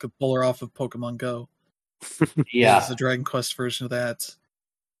only thing that could pull her off of Pokemon Go. Yeah. Is the Dragon Quest version of that.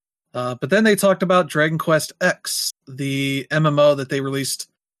 But then they talked about Dragon Quest X, the MMO that they released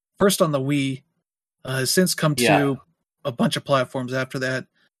first on the Wii, has since come to a bunch of platforms after that.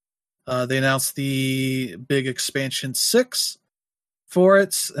 They announced the big expansion 6 for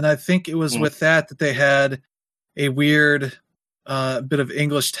it, and I think it was with that they had a weird bit of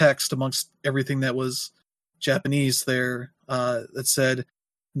English text amongst everything that was Japanese there that said,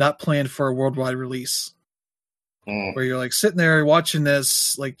 not planned for a worldwide release. Where you're like sitting there watching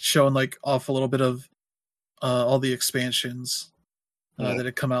this, like showing like off a little bit of all the expansions that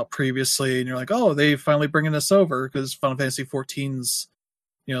had come out previously, and you're like, oh, they finally bringing this over because Final Fantasy 14's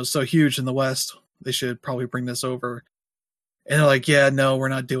so huge in the West, they should probably bring this over. And they're like, yeah, no, we're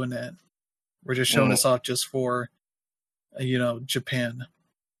not doing that. We're just showing this off just for Japan,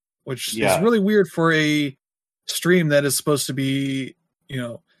 which is really weird for a stream that is supposed to be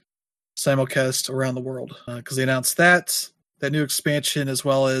simulcast around the world, because they announced that new expansion as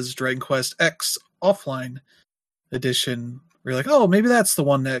well as Dragon Quest X offline edition. We're like, oh, maybe that's the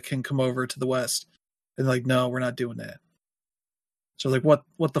one that can come over to the West. And like, no, we're not doing that. So like,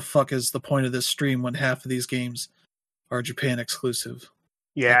 what the fuck is the point of this stream when half of these games are Japan exclusive?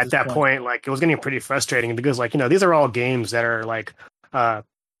 Yeah, at that point, like, it was getting pretty frustrating because, like, these are all games that are like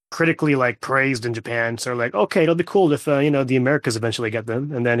critically like praised in Japan. So like, okay, it'll be cool if the Americas eventually get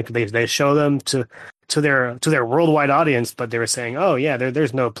them, and then they show them to their worldwide audience. But they were saying, oh yeah,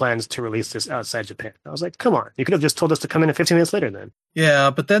 there's no plans to release this outside Japan. I was like, come on, you could have just told us to come in 15 minutes later then.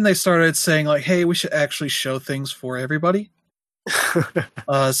 Yeah, but then they started saying like, hey, we should actually show things for everybody.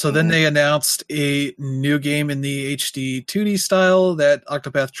 So then they announced a new game in the HD 2D style that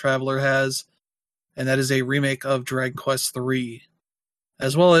Octopath Traveler has, and that is a remake of Dragon Quest III.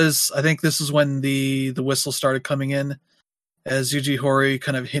 As well as, I think this is when the whistle started coming in, as Yuji Horii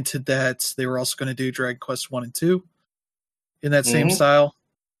kind of hinted that they were also going to do Dragon Quest 1 and 2 in that same style.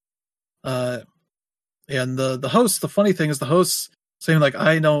 And the host, the funny thing is the host saying like,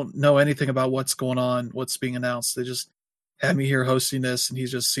 I don't know anything about what's going on, what's being announced. They just had me here hosting this, and he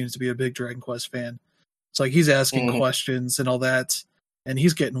just seems to be a big Dragon Quest fan. It's like he's asking questions and all that, and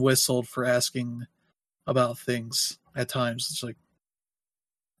he's getting whistled for asking about things at times. It's like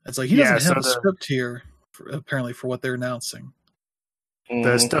he doesn't have a script here, apparently, for what they're announcing.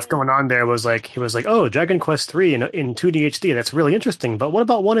 The stuff going on there was like, he was like, oh, Dragon Quest 3 in 2D HD, that's really interesting, but what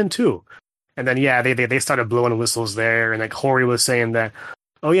about 1 and 2? And then, they started blowing whistles there, and like Horii was saying that,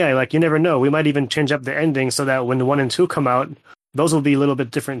 oh yeah, like you never know, we might even change up the ending so that when 1 and 2 come out, those will be a little bit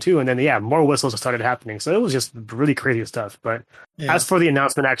different too. And then, more whistles started happening. So it was just really crazy stuff. But as for the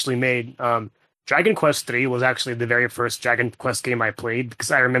announcement actually made, Dragon Quest 3 was actually the very first Dragon Quest game I played,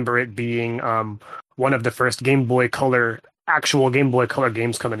 because I remember it being one of the first actual Game Boy Color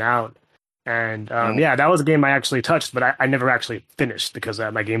games coming out. And that was a game I actually touched, but I never actually finished because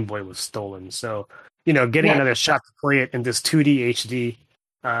my Game Boy was stolen. So, getting another shot to play it in this 2D HD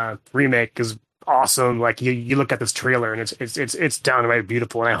remake is awesome. Like you look at this trailer and it's downright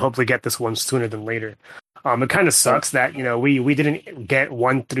beautiful, and I hope we get this one sooner than later. It kind of sucks that we didn't get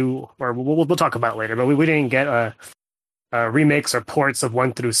 1 through, or we'll talk about it later, but we didn't get remakes or ports of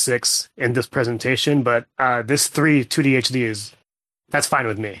 1 through 6 in this presentation. But this 3 2D HD that's fine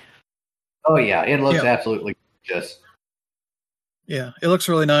with me. Oh yeah, it looks absolutely gorgeous. Yeah, it looks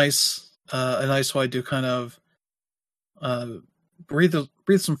really nice. A nice way to kind of breathe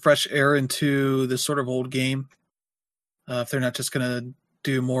some fresh air into this sort of old game. If they're not just going to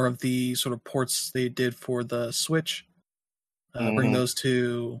do more of the sort of ports they did for the Switch, bring those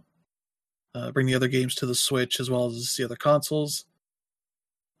to bring the other games to the Switch as well as the other consoles.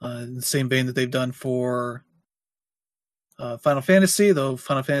 In the same vein that they've done for Final Fantasy, though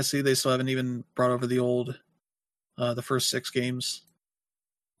Final Fantasy they still haven't even brought over the first 6 games,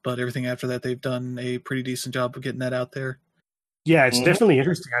 but everything after that they've done a pretty decent job of getting that out there. Yeah, it's definitely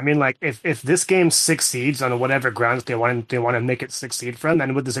interesting. I mean, like if this game succeeds on whatever grounds they want to make it succeed from,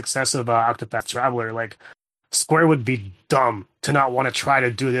 and with the success of Octopath Traveler, like Square would be dumb to not want to try to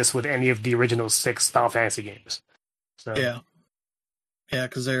do this with any of the original 6 Final Fantasy games. So yeah,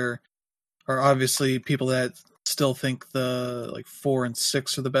 because there are obviously people that still think the 4 and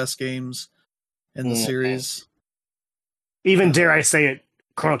 6 are the best games in the series. Even dare I say it,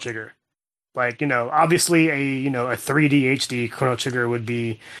 Chrono Trigger. Like, obviously a 3D HD Chrono Trigger would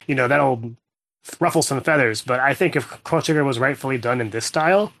be, that'll ruffle some feathers. But I think if Chrono Trigger was rightfully done in this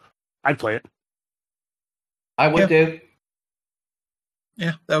style, I'd play it. I would do.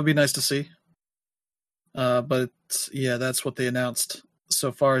 Yeah, that would be nice to see. But yeah, that's what they announced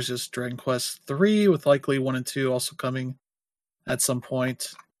so far is just Dragon Quest 3 with likely 1 and 2 also coming at some point.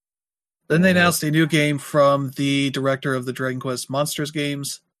 Then they announced a new game from the director of the Dragon Quest Monsters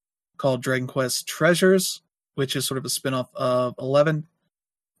games called Dragon Quest Treasures, which is sort of a spin-off of 11,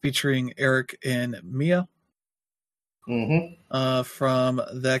 featuring Eric and Mia. From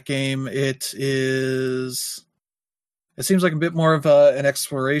that game, it seems like a bit more of an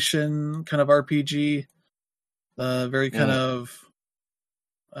exploration kind of RPG. Very kind of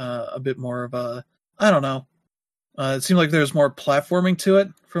a bit more of a, I don't know. It seemed like there's more platforming to it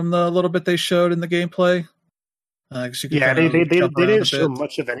from the little bit they showed in the gameplay. They didn't show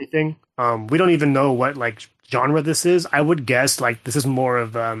much of anything. We don't even know what like genre this is. I would guess like this is more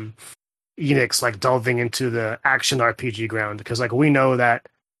of Enix like delving into the action RPG ground, because like we know that,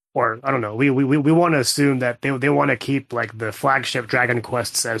 or I don't know, we want to assume that they want to keep like the flagship Dragon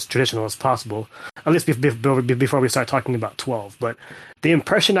Quests as traditional as possible, at least before we start talking about 12. But the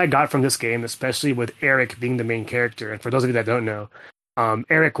impression I got from this game, especially with Eric being the main character, and for those of you that don't know,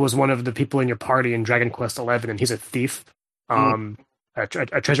 Eric was one of the people in your party in Dragon Quest 11, and he's a thief,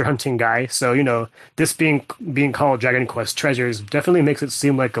 a treasure hunting guy. So you know, this being called Dragon Quest Treasures definitely makes it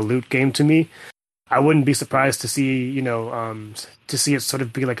seem like a loot game to me. I wouldn't be surprised to see, to see it sort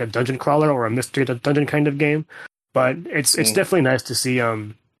of be like a dungeon crawler or a mystery dungeon kind of game. But it's definitely nice to see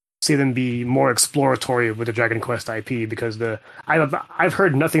them be more exploratory with the Dragon Quest IP, because I've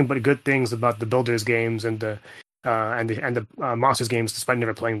heard nothing but good things about the Builders games and the Monsters games, despite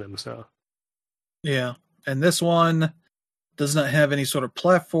never playing them. So yeah, and this one does not have any sort of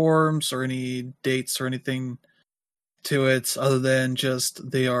platforms or any dates or anything to it, other than just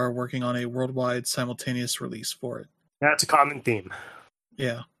they are working on a worldwide simultaneous release for it. That's a common theme.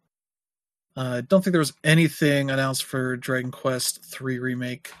 Yeah. I don't think there was anything announced for Dragon Quest 3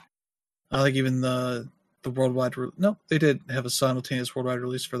 Remake. I think even the worldwide... No, they did have a simultaneous worldwide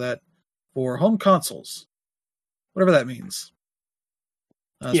release for that for home consoles. Whatever that means.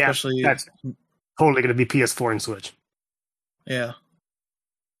 Especially... that's totally going to be PS4 and Switch. Yeah.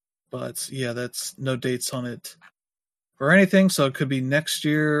 But, yeah, that's no dates on it or anything, so it could be next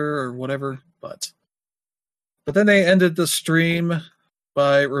year or whatever. But then they ended the stream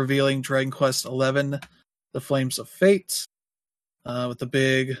by revealing Dragon Quest XI, The Flames of Fate, with the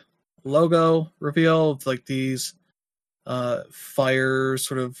big logo reveal of like these fire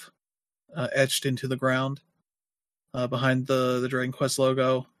sort of etched into the ground behind the Dragon Quest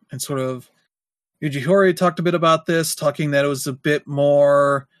logo. And sort of Yuji Horii talked a bit about this, talking that it was a bit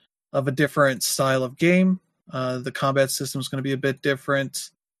more of a different style of game. The combat system is going to be a bit different.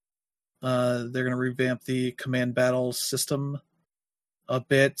 They're going to revamp the command battle system a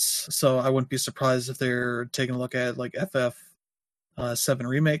bit, so I wouldn't be surprised if they're taking a look at like FF7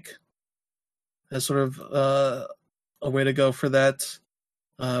 Remake as sort of a way to go for that.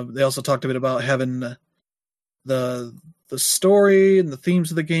 They also talked a bit about having the story and the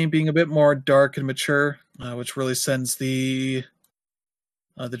themes of the game being a bit more dark and mature, which really sends the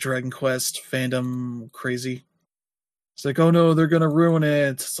Dragon Quest fandom crazy. It's like, oh no, they're gonna ruin it.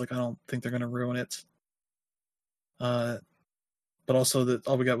 It's like, I don't think they're gonna ruin it. But also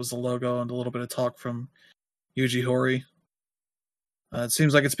all we got was the logo and a little bit of talk from Yuji Horii. It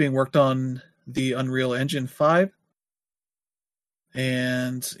seems like it's being worked on the Unreal Engine 5.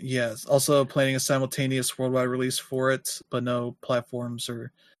 And yeah, also planning a simultaneous worldwide release for it, but no platforms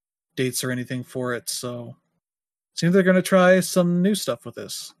or dates or anything for it. So it seems they're going to try some new stuff with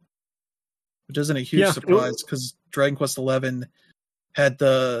this, which isn't a huge surprise, because Dragon Quest XI had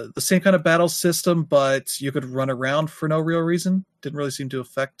the same kind of battle system, but you could run around for no real reason. Didn't really seem to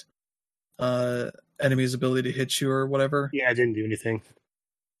affect enemies' ability to hit you or whatever. Yeah, it didn't do anything.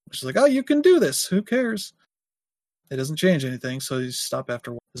 Which is like, oh, you can do this. Who cares? It doesn't change anything, so you stop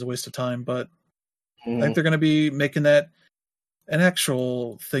after a while. It's a waste of time, but I think they're going to be making that an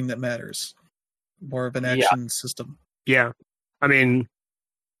actual thing that matters. More of an action system. Yeah. I mean,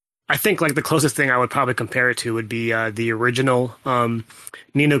 I think like the closest thing I would probably compare it to would be the original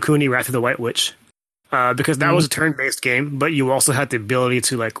Ni no Kuni Wrath of the White Witch. Because that was a turn-based game, but you also had the ability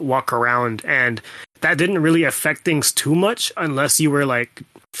to like walk around, and that didn't really affect things too much unless you were like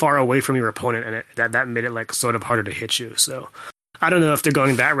far away from your opponent, and that made it like sort of harder to hit you. So I don't know if they're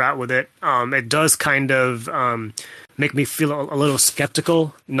going that route with it. It does kind of make me feel a little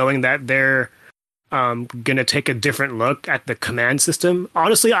skeptical, knowing that they're gonna take a different look at the command system.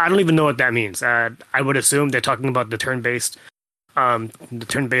 Honestly, I don't even know what that means. I would assume they're talking about the turn-based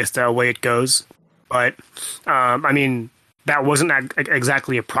way it goes. But I mean, that wasn't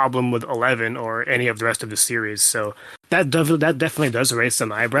exactly a problem with 11 or any of the rest of the series. So that definitely does raise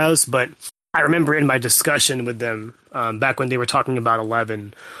some eyebrows. But I remember in my discussion with them back when they were talking about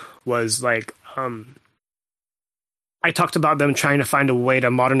 11, was like I talked about them trying to find a way to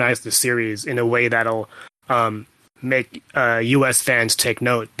modernize the series in a way that'll make U.S. fans take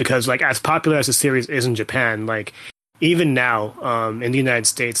note, because like as popular as the series is in Japan, like even now in the United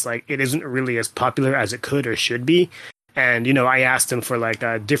States, like it isn't really as popular as it could or should be. And I asked them for like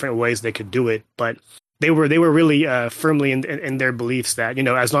different ways they could do it, but they were really firmly in their beliefs that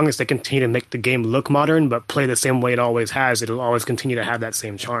as long as they continue to make the game look modern but play the same way it always has, it'll always continue to have that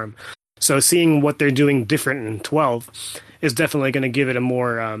same charm. So seeing what they're doing different in 12 is definitely going to give it a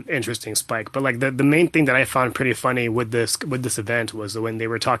more interesting spike. But like the main thing that I found pretty funny with this event was when they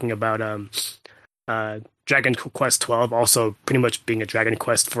were talking about Dragon Quest 12 also pretty much being a Dragon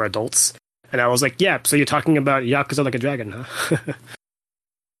Quest for adults. And I was like, yeah, so you're talking about Yakuza Like a Dragon, huh?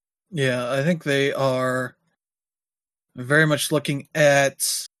 Yeah, I think they are very much looking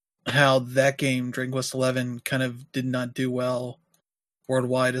at how that game, Dragon Quest 11, kind of did not do well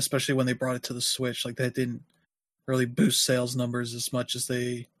worldwide, especially when they brought it to the Switch. Like that didn't really boost sales numbers as much as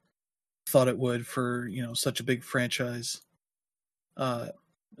they thought it would for such a big franchise. And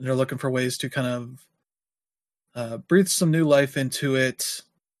they're looking for ways to kind of breathe some new life into it,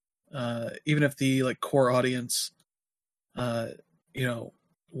 even if the like core audience,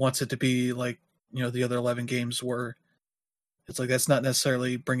 wants it to be like the other 11 games were. It's like that's not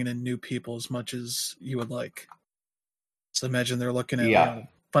necessarily bringing in new people as much as you would like. So imagine they're looking at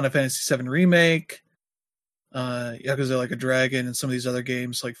Final Fantasy VII Remake, Yakuza Like a Dragon, and some of these other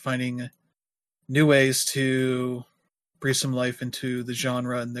games, like finding new ways to breathe some life into the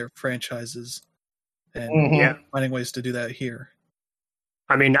genre and their franchises, and finding ways to do that here.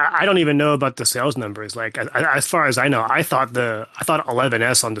 I mean, I don't even know about the sales numbers. Like, as far as I know, I thought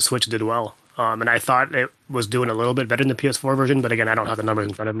 11S on the Switch did well, and I thought it was doing a little bit better than the PS4 version. But again, I don't have the numbers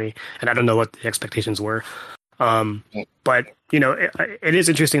in front of me, and I don't know what the expectations were. But it is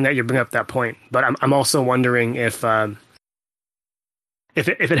interesting that you bring up that point. But I'm also wondering if it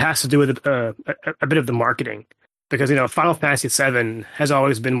has to do with a bit of the marketing, because Final Fantasy VII has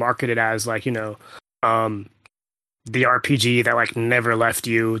always been marketed as like the RPG that like never left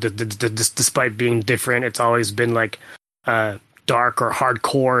you, despite being different. It's always been like dark or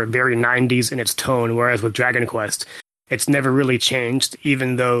hardcore, very 90s in its tone. Whereas with Dragon Quest, it's never really changed,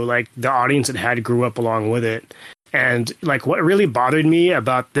 even though like the audience it had grew up along with it. And like what really bothered me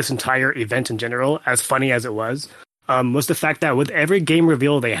about this entire event in general, as funny as it was the fact that with every game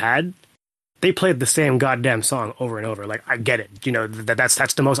reveal they had, they played the same goddamn song over and over. Like, I get it, that's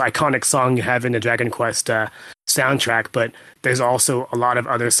the most iconic song you have in the Dragon Quest soundtrack, but there's also a lot of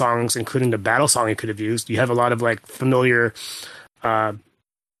other songs, including the battle song you could have used. You have a lot of like familiar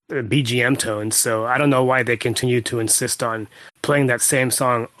BGM tones, so I don't know why they continue to insist on playing that same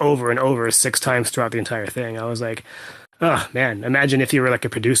song over and over 6 times throughout the entire thing. I was like, oh man, imagine if you were like a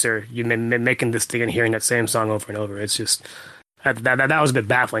producer, you making this thing and hearing that same song over and over. It's just that was a bit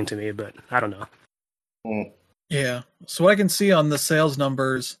baffling to me, but I don't know. Yeah, so what I can see on the sales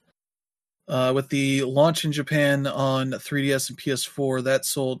numbers, with the launch in Japan on 3DS and PS4, that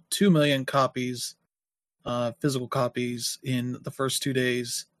sold 2 million copies, physical copies, in the first 2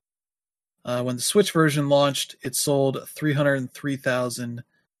 days. When the Switch version launched, it sold 303,000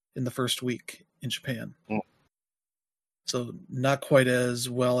 in the first week in Japan. So not quite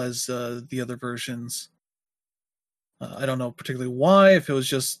as well as the other versions. I don't know particularly why, if it was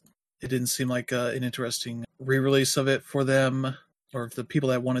just it didn't seem like an interesting re-release of it for them, or if the people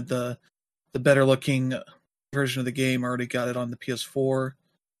that wanted the better looking version of the game already got it on the PS4.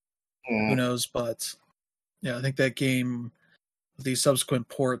 Who knows? But yeah, I think that game, the subsequent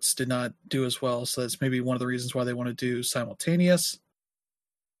ports, did not do as well. So that's maybe one of the reasons why they want to do simultaneous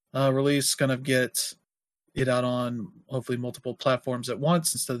release, kind of get it out on hopefully multiple platforms at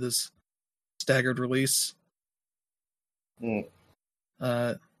once instead of this staggered release.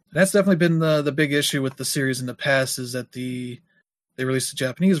 That's definitely been the big issue with the series in the past, is that they release the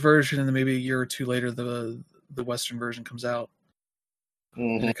Japanese version and then maybe a year or two later the Western version comes out.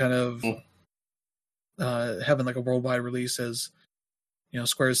 And kind of having like a worldwide release, as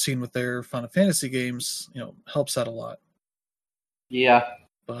Square has seen with their Final Fantasy games, helps out a lot. Yeah.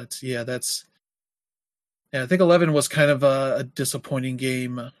 But yeah, I think 11 was kind of a disappointing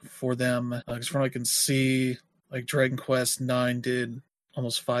game for them, because from what I can see, like Dragon Quest 9 did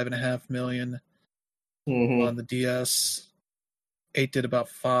almost 5.5 million on the DS. 8 did about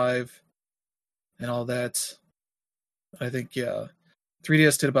 5 and all that. I think,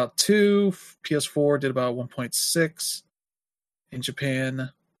 3DS did about 2. PS4 did about 1.6 in Japan.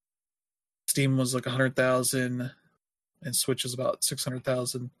 Steam was like 100,000. and Switch is about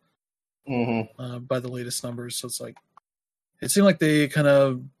 600,000 by the latest numbers. So it's like, it seemed like they kind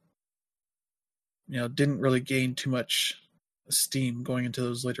of, didn't really gain too much steam going into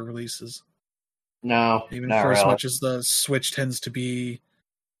those later releases. No, even for as much as the Switch tends to be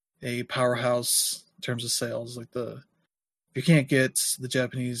a powerhouse in terms of sales. Like if you can't get the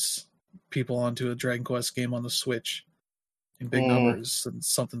Japanese people onto a Dragon Quest game on the Switch in big numbers, and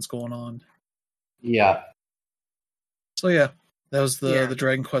something's going on. Yeah. So yeah, that was the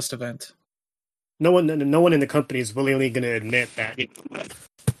Dragon Quest event. No one in the company is willingly going to admit that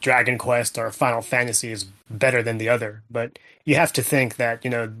Dragon Quest or Final Fantasy is better than the other, but you have to think that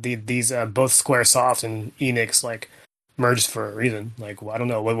these both SquareSoft and Enix like merged for a reason. Like, well, I don't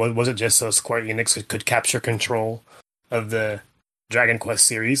know, was it just so Square Enix could capture control of the Dragon Quest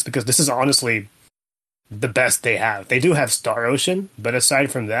series? Because this is honestly the best they have. They do have Star Ocean, but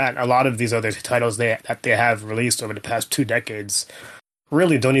aside from that, a lot of these other titles that they have released over the past 2 decades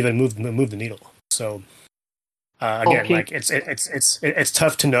really don't even move the needle. So again, like it's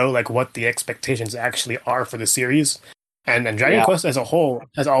tough to know like what the expectations actually are for the series. And Dragon Quest as a whole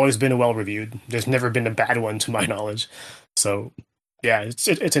has always been well reviewed. There's never been a bad one to my knowledge. So yeah, it's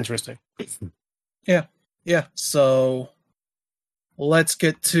interesting. Yeah. So let's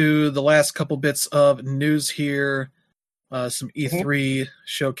get to the last couple bits of news here. Some E3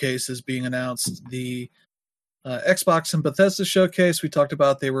 showcases being announced. The Xbox and Bethesda showcase, we talked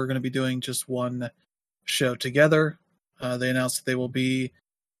about they were going to be doing just one show together. They announced that they will be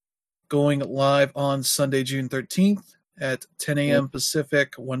going live on Sunday, June 13th at 10 a.m.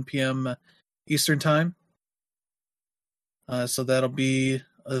 Pacific, 1 p.m. Eastern Time. So that'll be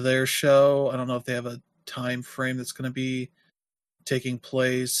their show. I don't know if they have a time frame that's going to be taking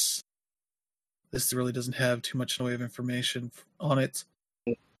place. This really doesn't have too much in the way of information on it.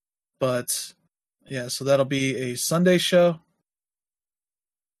 But yeah, so that'll be a Sunday show.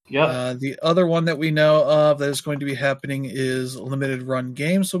 Yeah. The other one that we know of that is going to be happening is Limited Run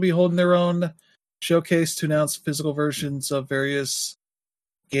Games will be holding their own showcase to announce physical versions of various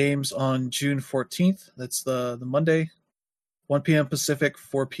games on June 14th. That's the Monday, 1 p.m. Pacific,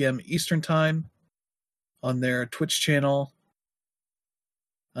 4 p.m. Eastern Time on their Twitch channel.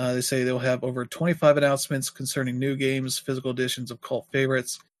 They say they'll have over 25 announcements concerning new games, physical editions of cult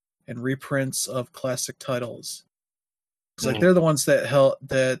favorites, and reprints of classic titles. It's like they're the ones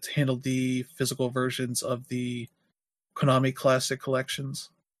that handled the physical versions of the Konami Classic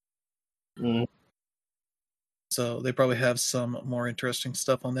collections. So they probably have some more interesting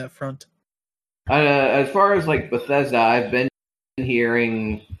stuff on that front. As far as like Bethesda, I've been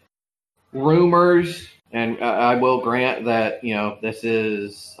hearing rumors, and I will grant that this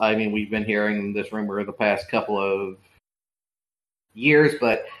is. I mean, we've been hearing this rumor the past couple of years,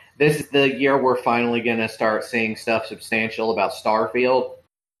 but this is the year we're finally going to start seeing stuff substantial about Starfield.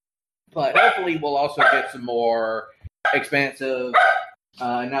 But hopefully we'll also get some more expansive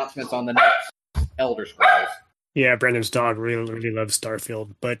announcements on the next Elder Scrolls. Yeah, Brandon's dog really loves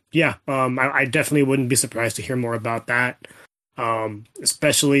Starfield. But yeah, I definitely wouldn't be surprised to hear more about that,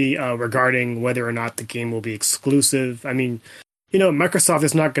 especially regarding whether or not the game will be exclusive. I mean, Microsoft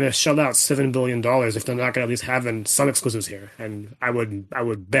is not going to shell out $7 billion if they're not going to at least have some exclusives here. And I would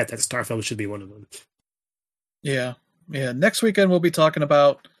bet that Starfield should be one of them. Yeah. Next weekend we'll be talking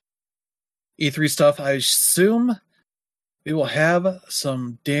about E3 stuff. I assume we will have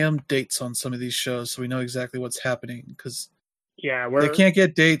some damn dates on some of these shows, so we know exactly what's happening. Because they can't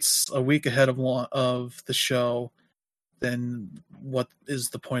get dates a week ahead of the show. Then what is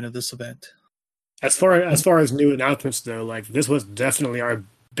the point of this event? As far as new announcements, though, like this was definitely our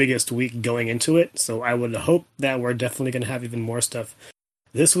biggest week going into it. So I would hope that we're definitely going to have even more stuff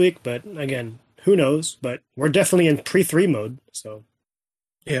this week. But again, who knows? But we're definitely in pre-3 mode. So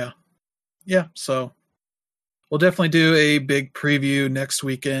yeah. So we'll definitely do a big preview next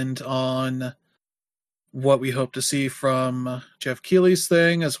weekend on what we hope to see from Jeff Keighley's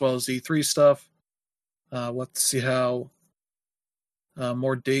thing, as well as E3 stuff. Let's see how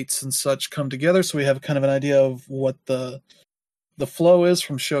more dates and such come together, so we have kind of an idea of what the flow is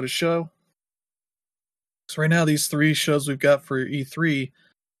from show to show. So right now, these 3 shows we've got for E3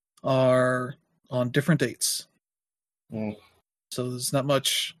 are on different dates. So there's not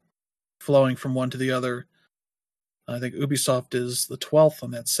much flowing from one to the other. I think Ubisoft is the 12th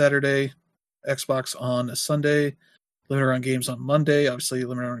on that Saturday, Xbox on a Sunday, Limited Run Games on Monday. Obviously,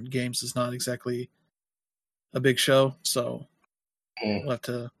 Limited Run Games is not exactly a big show, so we'll have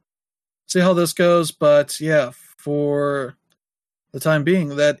to see how this goes. But yeah, for the time being,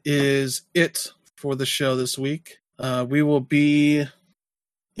 that is it for the show this week. We will be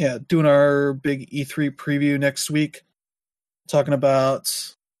doing our big E3 preview next week. talking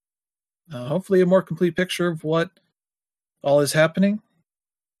about hopefully a more complete picture of what all is happening.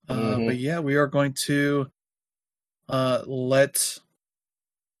 But yeah, we are going to let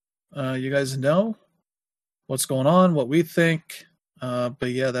you guys know what's going on, what we think. But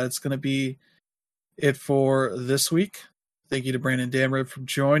yeah, that's going to be it for this week. Thank you to Brandon Damrud for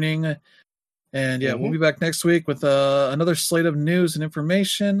joining. And yeah, we'll be back next week with another slate of news and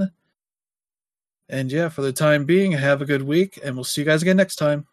information. And yeah, for the time being, have a good week, and we'll see you guys again next time.